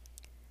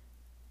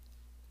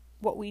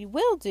 What we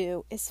will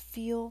do is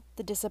feel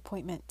the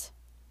disappointment.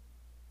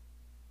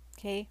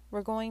 Okay,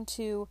 we're going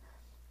to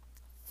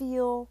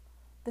feel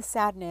the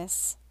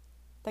sadness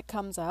that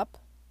comes up,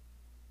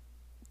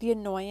 the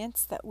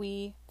annoyance that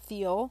we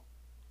feel,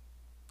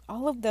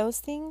 all of those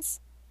things,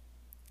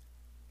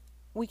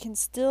 we can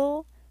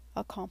still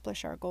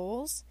accomplish our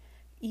goals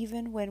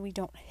even when we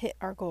don't hit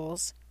our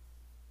goals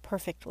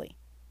perfectly.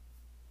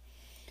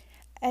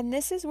 And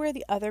this is where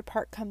the other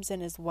part comes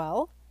in as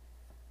well.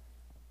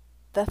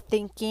 The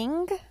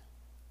thinking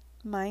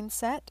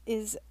mindset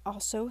is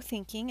also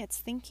thinking. It's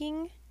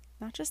thinking,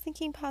 not just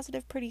thinking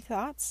positive, pretty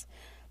thoughts,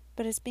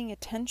 but it's being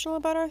intentional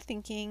about our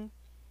thinking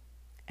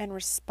and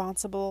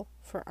responsible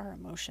for our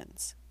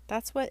emotions.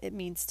 That's what it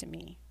means to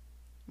me,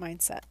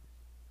 mindset.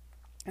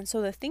 And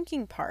so the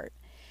thinking part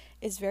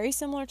is very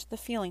similar to the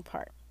feeling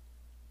part.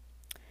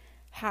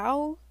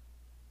 How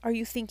are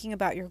you thinking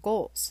about your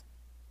goals?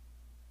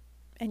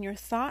 And your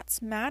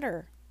thoughts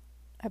matter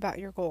about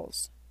your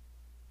goals.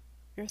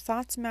 Your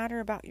thoughts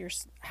matter about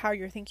how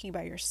you're thinking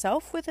about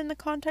yourself within the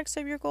context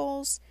of your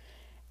goals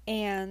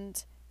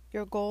and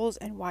your goals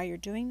and why you're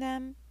doing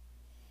them.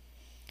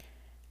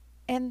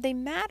 And they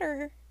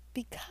matter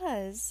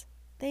because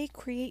they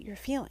create your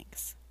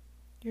feelings.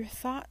 Your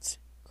thoughts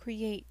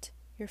create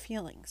your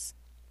feelings.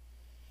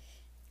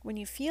 When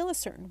you feel a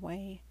certain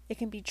way, it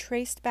can be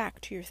traced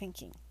back to your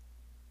thinking.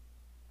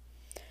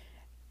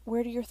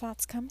 Where do your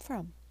thoughts come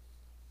from?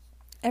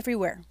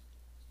 Everywhere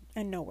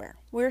and nowhere.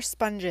 We're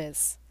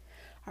sponges.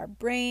 Our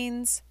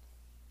brains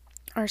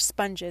are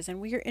sponges,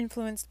 and we are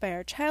influenced by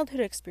our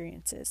childhood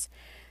experiences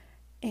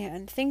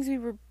and things we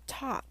were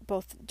taught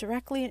both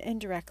directly and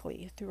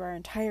indirectly through our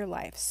entire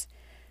lives,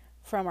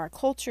 from our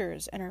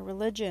cultures and our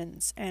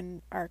religions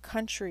and our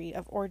country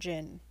of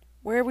origin,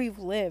 where we've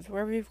lived,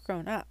 where we've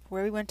grown up,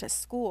 where we went to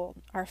school,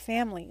 our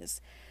families,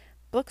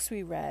 books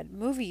we read,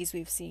 movies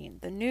we've seen,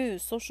 the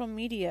news, social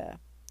media,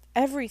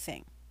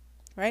 everything.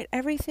 Right?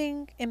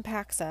 Everything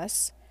impacts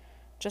us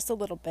just a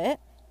little bit,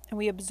 and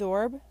we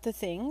absorb the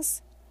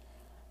things,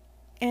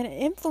 and it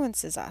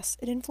influences us.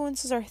 It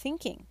influences our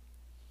thinking.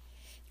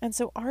 And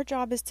so our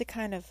job is to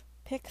kind of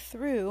pick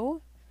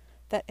through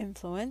that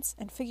influence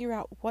and figure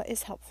out what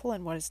is helpful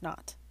and what is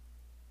not.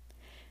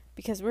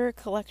 Because we're a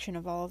collection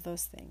of all of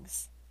those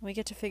things. We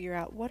get to figure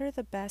out what are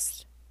the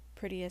best,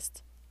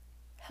 prettiest,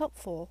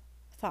 helpful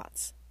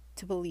thoughts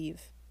to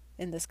believe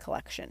in this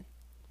collection.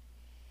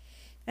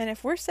 And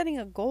if we're setting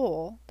a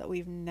goal that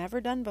we've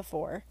never done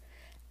before,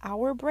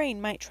 our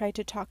brain might try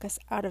to talk us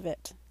out of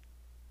it.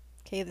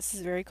 Okay, this is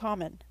very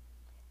common.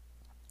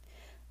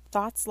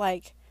 Thoughts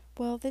like,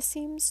 well, this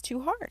seems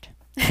too hard.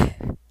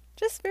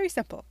 Just very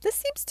simple. This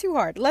seems too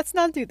hard. Let's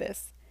not do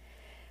this.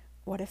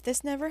 What if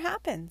this never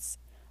happens?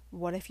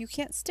 What if you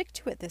can't stick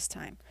to it this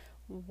time?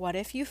 What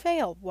if you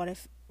fail? What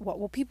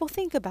will people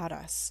think about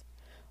us?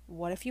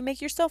 What if you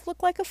make yourself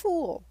look like a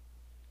fool?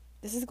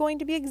 This is going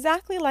to be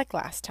exactly like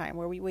last time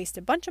where we waste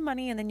a bunch of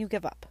money and then you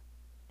give up,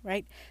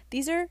 right?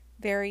 These are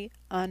very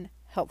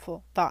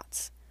unhelpful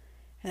thoughts.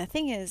 And the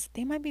thing is,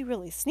 they might be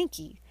really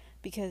sneaky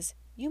because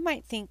you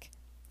might think,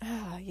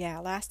 oh yeah,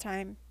 last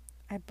time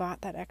I bought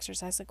that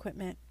exercise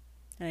equipment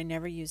and I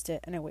never used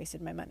it and I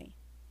wasted my money.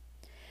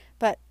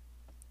 But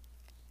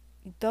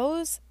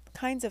those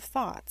kinds of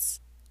thoughts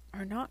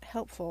are not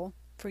helpful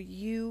for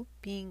you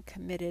being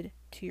committed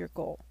to your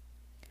goal.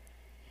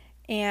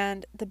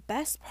 And the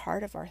best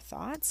part of our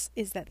thoughts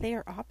is that they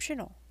are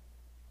optional.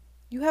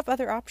 You have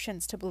other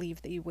options to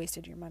believe that you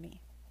wasted your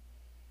money,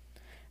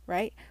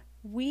 right?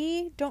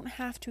 We don't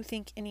have to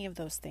think any of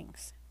those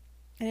things.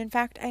 And in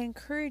fact, I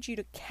encourage you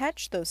to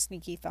catch those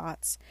sneaky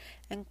thoughts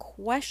and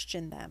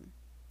question them.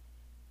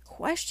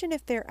 Question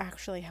if they're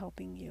actually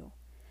helping you.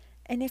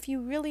 And if you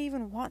really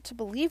even want to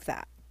believe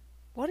that.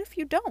 What if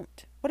you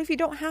don't? What if you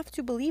don't have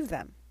to believe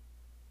them?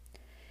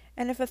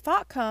 And if a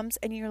thought comes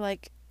and you're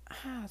like,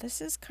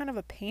 this is kind of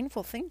a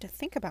painful thing to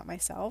think about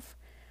myself,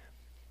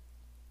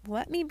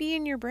 let me be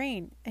in your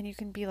brain and you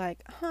can be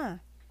like,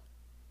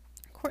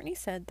 Courtney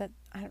said that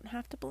I don't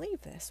have to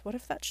believe this. What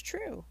if that's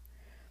true?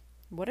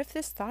 What if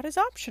this thought is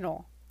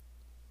optional?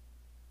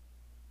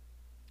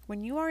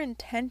 When you are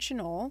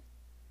intentional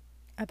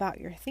about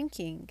your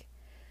thinking,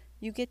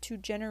 you get to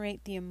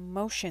generate the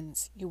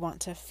emotions you want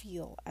to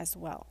feel as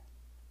well,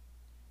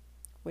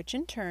 which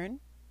in turn,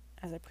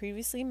 as I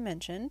previously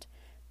mentioned,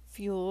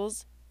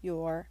 fuels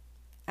your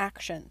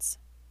actions.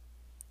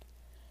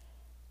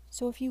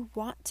 So if you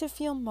want to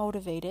feel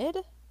motivated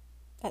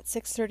at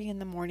 6:30 in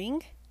the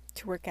morning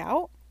to work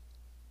out,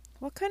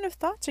 what kind of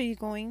thoughts are you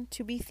going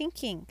to be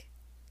thinking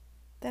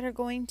that are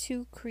going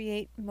to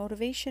create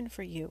motivation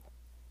for you?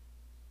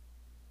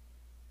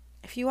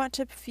 If you want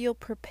to feel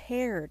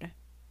prepared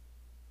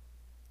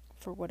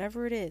for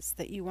whatever it is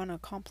that you want to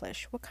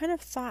accomplish, what kind of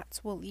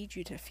thoughts will lead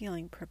you to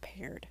feeling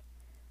prepared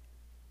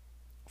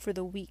for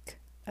the week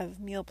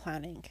of meal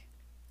planning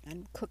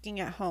and cooking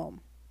at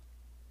home?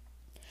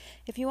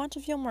 If you want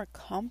to feel more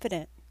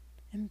confident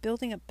in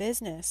building a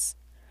business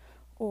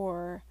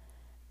or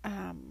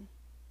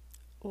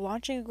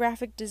launching a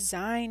graphic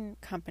design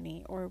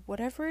company or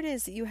whatever it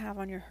is that you have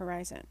on your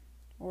horizon,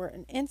 or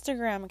an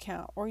Instagram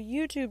account or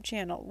YouTube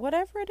channel,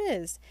 whatever it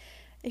is,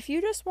 if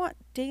you just want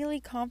daily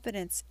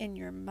confidence in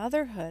your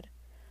motherhood,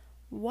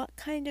 what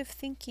kind of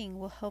thinking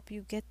will help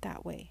you get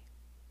that way?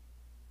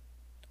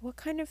 What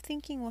kind of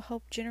thinking will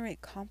help generate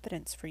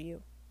confidence for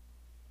you?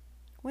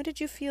 When did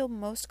you feel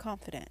most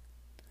confident?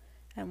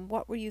 And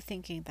what were you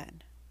thinking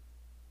then?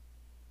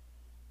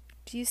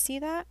 Do you see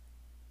that?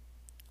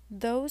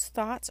 Those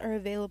thoughts are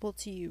available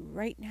to you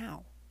right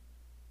now.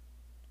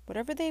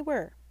 Whatever they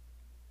were.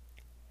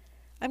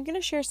 I'm going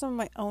to share some of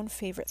my own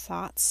favorite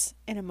thoughts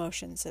and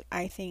emotions that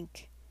I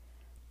think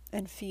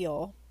and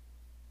feel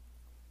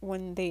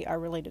when they are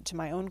related to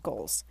my own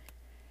goals.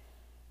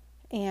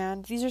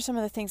 And these are some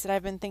of the things that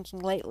I've been thinking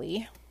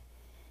lately.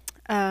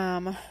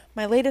 My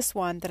latest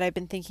one that I've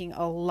been thinking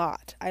a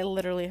lot, I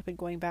literally have been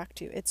going back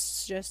to,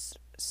 it's just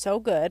so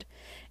good,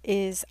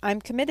 is I'm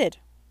committed.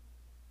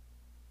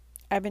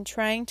 I've been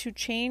trying to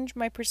change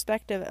my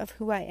perspective of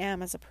who I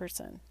am as a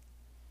person.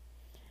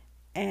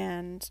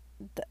 And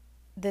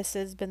this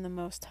has been the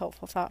most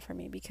helpful thought for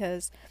me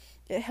because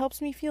it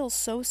helps me feel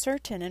so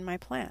certain in my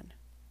plan.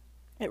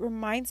 It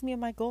reminds me of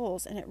my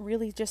goals and it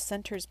really just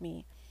centers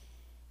me.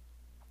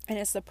 And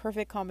it's the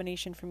perfect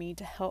combination for me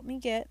to help me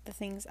get the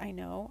things I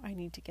know I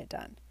need to get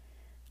done.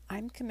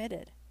 I'm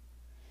committed.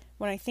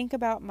 When I think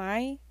about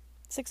my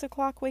 6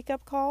 o'clock wake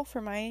up call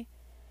for my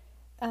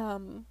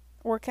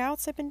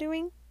workouts I've been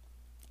doing,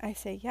 I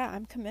say, yeah,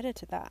 I'm committed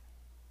to that.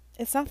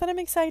 It's not that I'm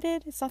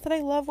excited. It's not that I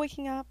love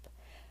waking up.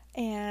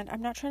 And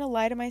I'm not trying to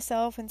lie to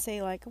myself and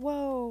say like,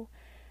 whoa,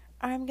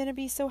 I'm going to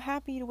be so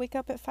happy to wake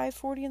up at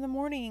 5:40 in the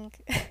morning.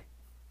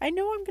 I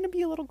know I'm going to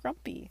be a little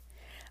grumpy.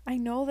 I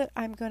know that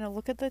I'm going to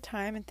look at the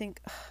time and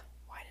think,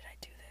 why did I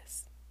do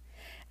this?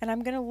 And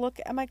I'm going to look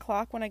at my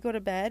clock when I go to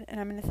bed and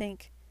I'm going to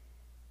think,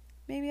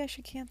 maybe I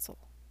should cancel.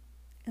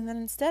 And then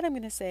instead I'm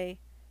going to say,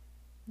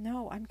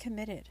 no, I'm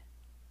committed.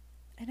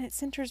 And it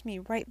centers me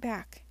right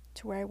back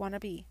to where I want to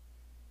be.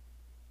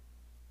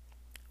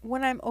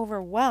 When I'm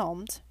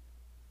overwhelmed,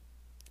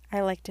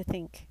 I like to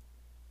think,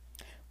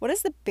 what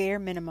is the bare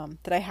minimum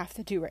that I have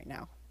to do right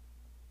now?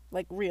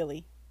 Like,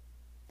 really?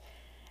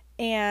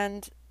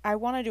 And I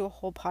want to do a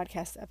whole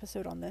podcast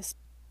episode on this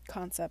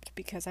concept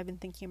because I've been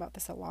thinking about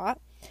this a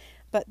lot.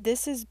 But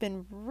this has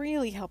been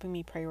really helping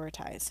me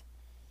prioritize.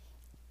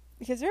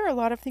 Because there are a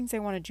lot of things I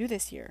want to do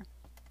this year.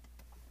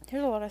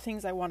 There's a lot of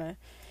things I want to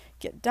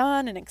get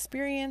done and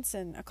experience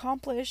and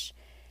accomplish.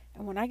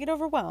 And when I get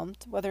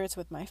overwhelmed, whether it's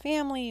with my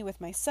family,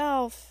 with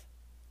myself,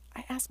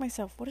 I ask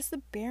myself, what is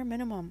the bare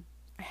minimum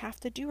I have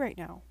to do right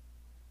now?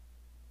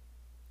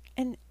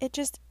 And it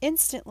just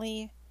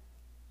instantly,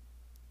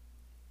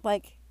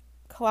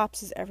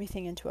 collapses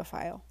everything into a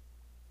file.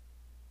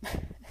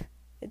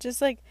 It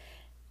just,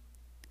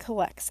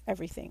 collects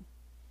everything.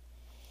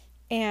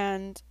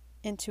 And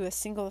into a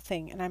single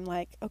thing. And I'm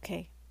like,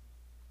 okay,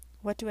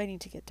 what do I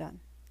need to get done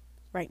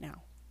right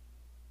now?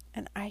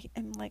 And I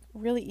am,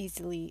 really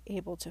easily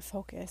able to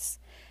focus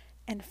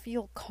and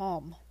feel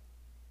calm.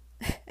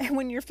 And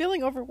when you're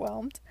feeling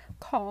overwhelmed,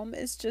 calm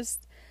is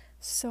just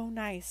so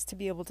nice to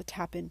be able to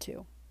tap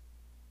into.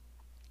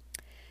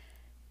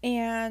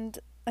 And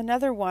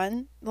another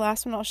one, the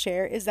last one I'll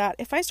share, is that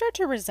if I start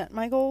to resent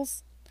my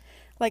goals,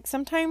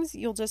 sometimes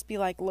you'll just be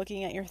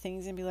looking at your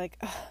things and be like,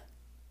 ugh,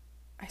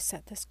 I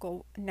set this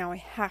goal, now I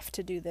have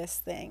to do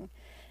this thing.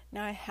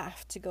 Now I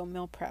have to go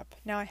meal prep.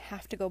 Now I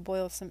have to go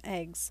boil some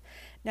eggs.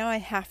 Now I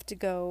have to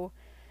go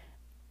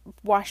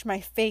wash my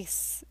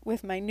face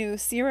with my new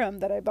serum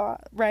that I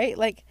bought, right?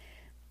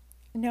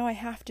 Now I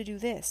have to do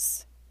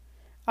this.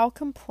 I'll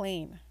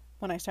complain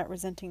when I start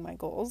resenting my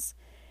goals,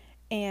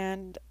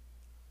 and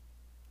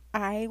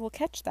I will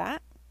catch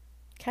that.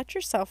 Catch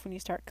yourself when you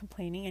start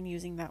complaining and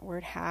using that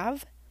word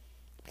have,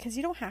 because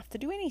you don't have to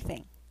do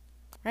anything,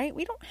 right?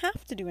 We don't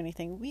have to do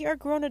anything. We are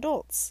grown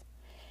adults.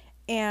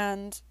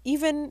 And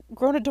even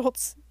grown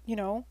adults,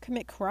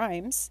 commit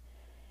crimes,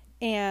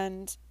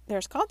 and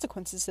there's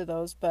consequences to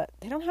those, but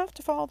they don't have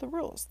to follow the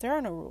rules. There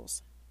are no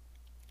rules.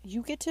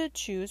 You get to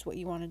choose what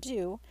you want to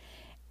do.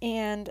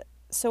 And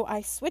so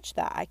I switch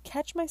that. I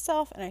catch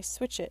myself and I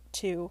switch it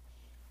to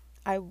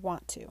I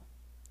want to,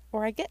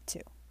 or I get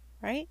to,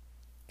 right?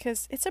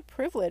 Because it's a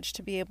privilege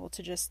to be able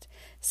to just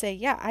say,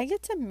 yeah, I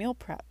get to meal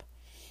prep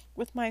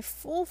with my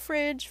full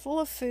fridge full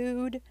of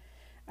food.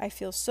 I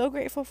feel so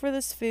grateful for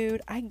this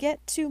food. I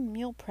get to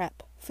meal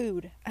prep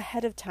food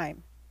ahead of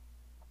time.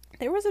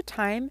 There was a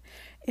time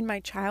in my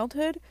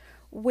childhood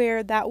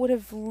where that would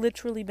have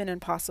literally been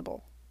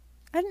impossible.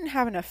 I didn't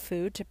have enough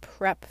food to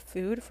prep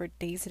food for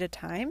days at a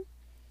time.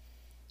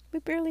 We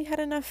barely had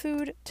enough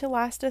food to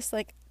last us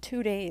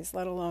 2 days,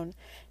 let alone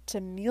to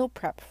meal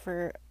prep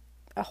for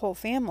a whole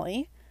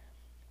family,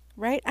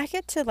 right? I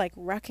get to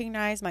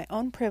recognize my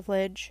own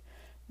privilege,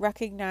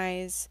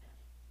 recognize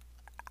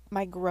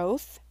my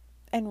growth,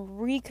 and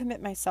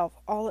recommit myself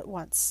all at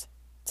once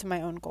to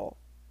my own goal.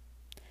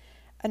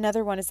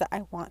 Another one is that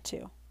I want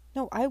to.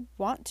 No, I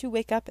want to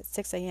wake up at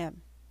 6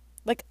 a.m.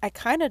 I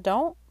kind of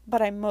don't,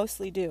 but I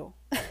mostly do.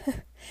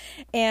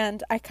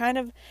 And I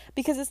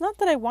because it's not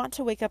that I want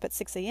to wake up at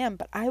 6 a.m.,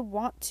 but I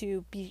want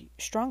to be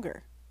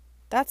stronger.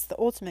 That's the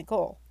ultimate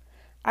goal.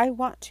 I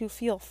want to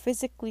feel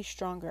physically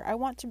stronger. I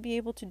want to be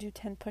able to do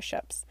 10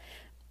 push-ups.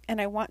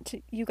 And I want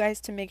you guys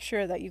to make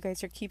sure that you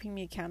guys are keeping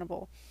me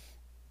accountable.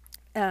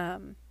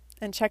 and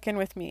check in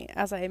with me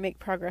as I make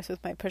progress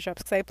with my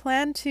push-ups, because I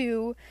plan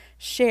to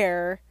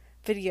share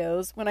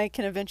videos when I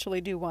can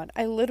eventually do one.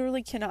 I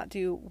literally cannot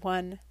do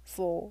one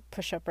full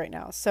push-up right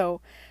now.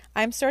 So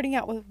I'm starting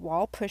out with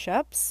wall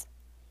push-ups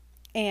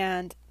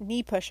and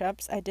knee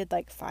push-ups. I did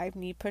like 5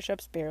 knee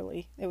push-ups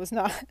barely. It was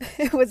not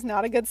it was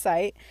not a good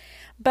sight.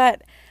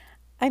 But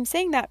I'm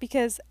saying that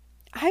because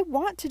I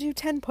want to do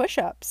 10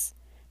 push-ups,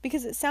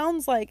 because it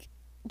sounds like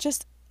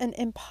just an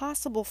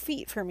impossible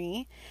feat for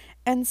me.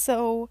 And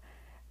so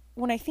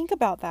when I think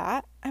about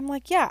that, I'm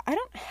like, yeah, I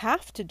don't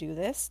have to do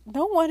this.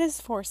 No one is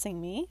forcing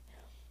me.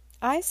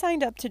 I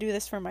signed up to do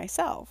this for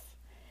myself.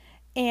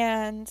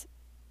 And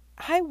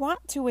I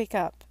want to wake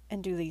up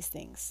and do these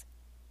things.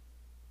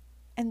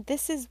 And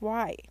this is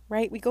why,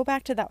 right? We go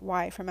back to that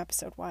why from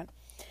episode 1.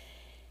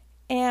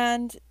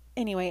 And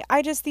anyway,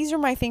 these are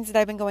my things that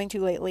I've been going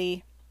to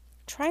lately.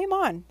 Try them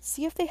on.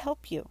 See if they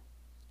help you.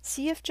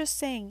 See if just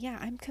saying, yeah,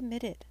 I'm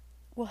committed,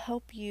 will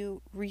help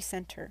you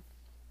recenter.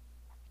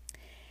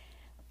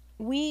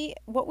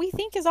 What we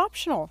think is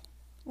optional.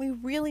 We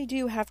really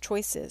do have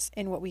choices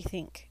in what we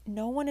think.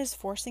 No one is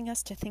forcing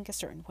us to think a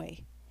certain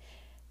way.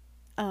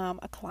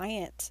 A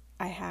client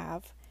I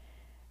have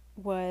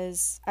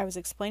I was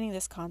explaining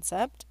this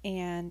concept,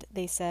 and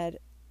they said,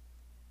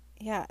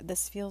 yeah,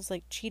 this feels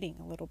like cheating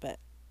a little bit.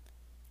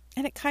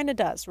 And it kind of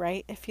does,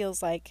 right? It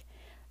feels like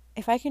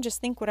if I can just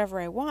think whatever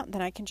I want,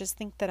 then I can just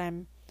think that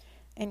I'm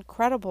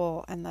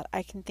incredible and that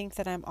I can think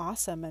that I'm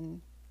awesome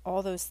and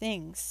all those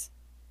things.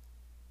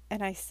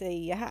 And I say,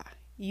 yeah,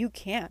 you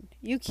can.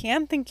 You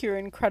can think you're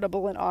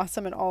incredible and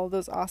awesome and all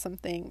those awesome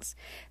things,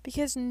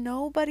 because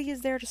nobody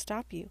is there to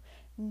stop you.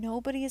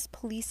 Nobody is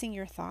policing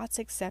your thoughts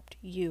except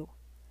you.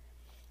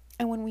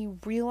 And when we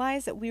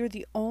realize that we are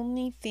the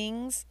only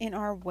things in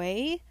our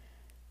way,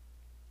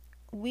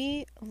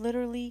 we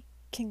literally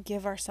can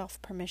give ourselves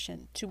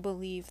permission to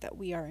believe that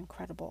we are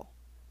incredible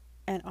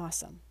and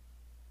awesome.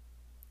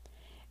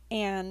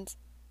 And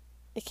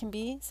it can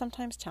be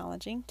sometimes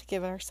challenging to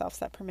give ourselves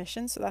that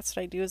permission. So that's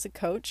what I do as a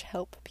coach,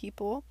 help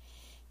people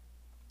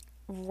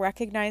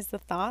recognize the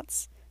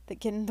thoughts that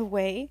get in the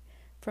way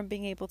from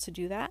being able to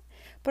do that.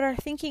 But our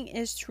thinking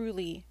is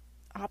truly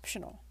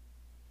optional.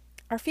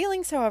 Our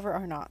feelings, however,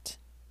 are not.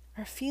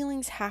 Our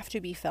feelings have to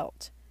be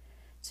felt.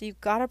 So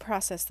you've got to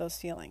process those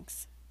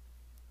feelings.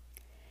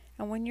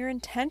 And when you're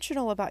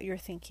intentional about your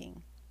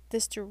thinking,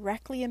 this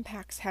directly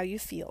impacts how you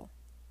feel.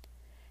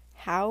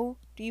 How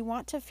do you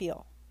want to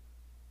feel?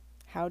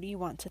 How do you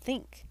want to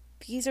think?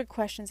 These are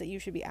questions that you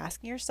should be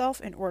asking yourself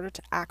in order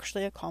to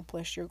actually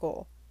accomplish your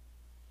goal.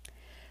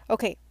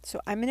 Okay, so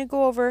I'm going to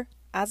go over,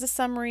 as a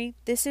summary,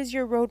 this is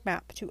your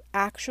roadmap to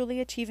actually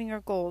achieving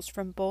your goals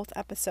from both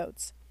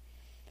episodes.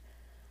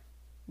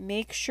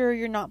 Make sure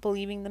you're not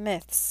believing the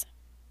myths,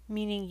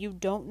 meaning you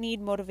don't need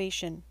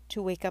motivation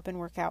to wake up and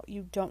work out.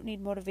 You don't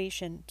need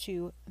motivation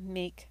to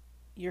make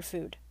your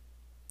food.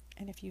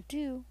 And if you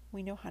do,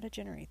 we know how to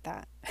generate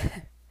that.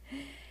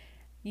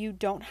 You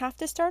don't have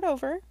to start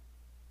over.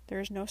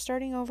 There's no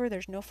starting over.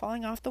 There's no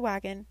falling off the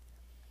wagon.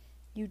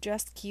 You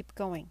just keep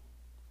going.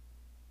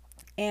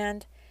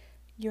 And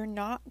you're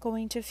not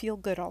going to feel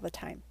good all the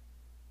time.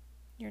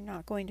 You're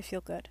not going to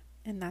feel good.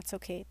 And that's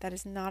okay. That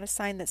is not a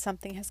sign that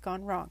something has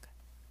gone wrong.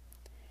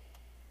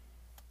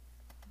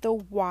 The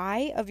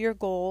why of your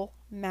goal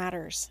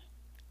matters.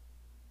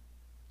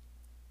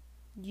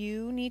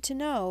 You need to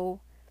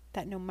know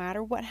that no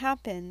matter what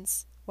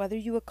happens, whether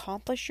you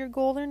accomplish your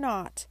goal or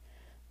not,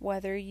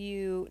 whether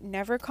you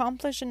never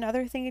accomplish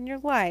another thing in your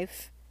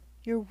life,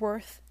 your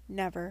worth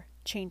never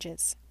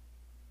changes.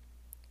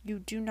 You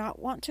do not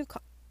want to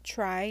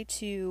try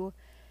to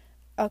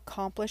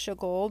accomplish a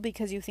goal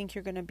because you think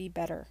you're going to be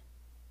better.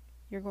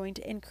 You're going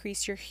to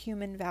increase your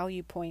human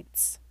value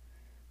points.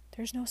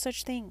 There's no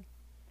such thing.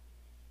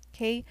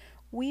 Okay?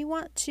 We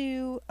want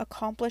to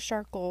accomplish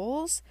our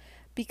goals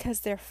because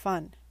they're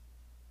fun.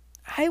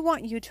 I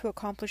want you to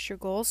accomplish your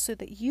goals so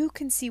that you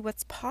can see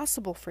what's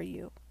possible for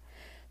you,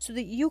 so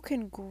that you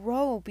can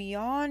grow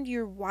beyond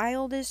your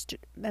wildest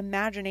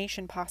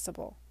imagination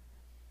possible.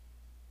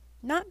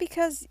 Not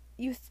because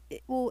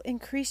it will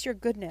increase your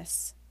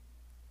goodness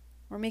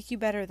or make you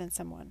better than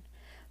someone,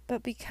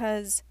 but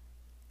because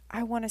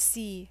I want to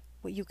see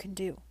what you can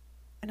do.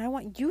 And I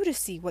want you to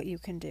see what you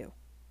can do.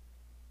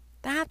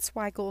 That's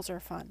why goals are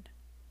fun.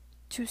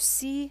 To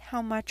see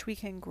how much we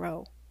can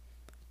grow.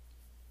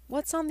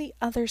 What's on the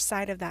other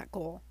side of that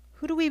goal?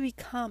 Who do we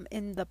become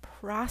in the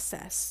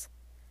process?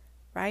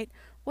 Right?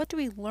 What do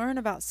we learn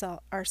about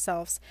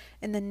ourselves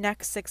in the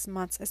next 6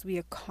 months as we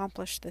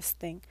accomplish this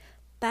thing?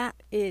 That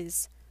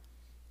is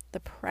the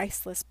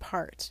priceless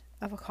part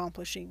of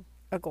accomplishing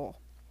a goal.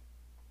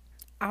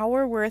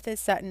 Our worth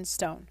is set in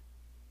stone.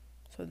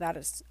 So that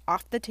is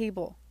off the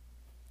table.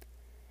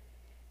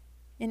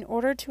 In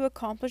order to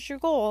accomplish your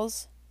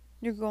goals,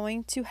 you're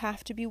going to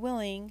have to be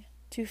willing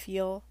to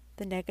feel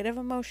the negative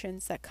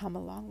emotions that come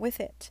along with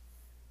it.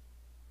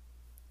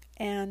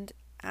 And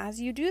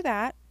as you do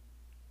that,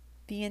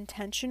 be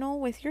intentional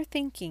with your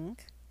thinking.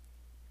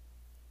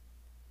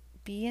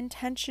 be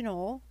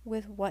intentional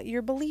with what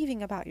you're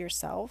believing about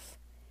yourself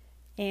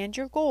and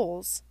your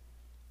goals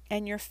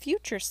and your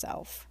future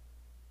self.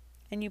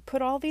 And you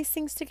put all these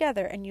things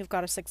together and you've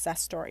got a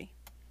success story.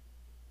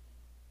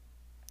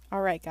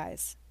 All right,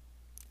 guys.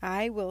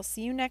 I will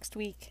see you next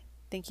week.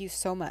 Thank you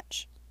so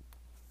much.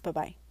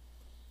 Bye-bye.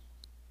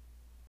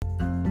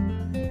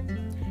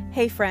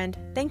 Hey friend,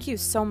 thank you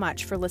so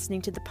much for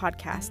listening to the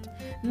podcast.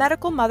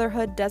 Medical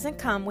motherhood doesn't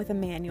come with a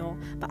manual,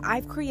 but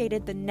I've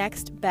created the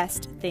next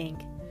best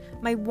thing.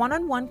 My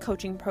one-on-one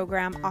coaching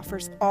program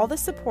offers all the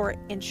support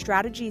and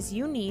strategies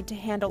you need to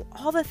handle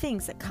all the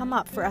things that come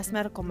up for us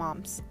medical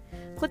moms.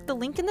 Click the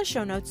link in the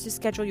show notes to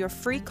schedule your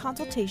free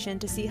consultation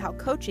to see how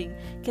coaching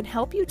can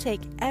help you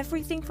take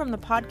everything from the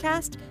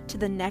podcast to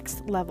the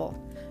next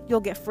level.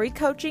 You'll get free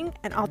coaching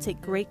and I'll take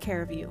great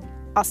care of you.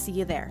 I'll see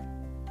you there.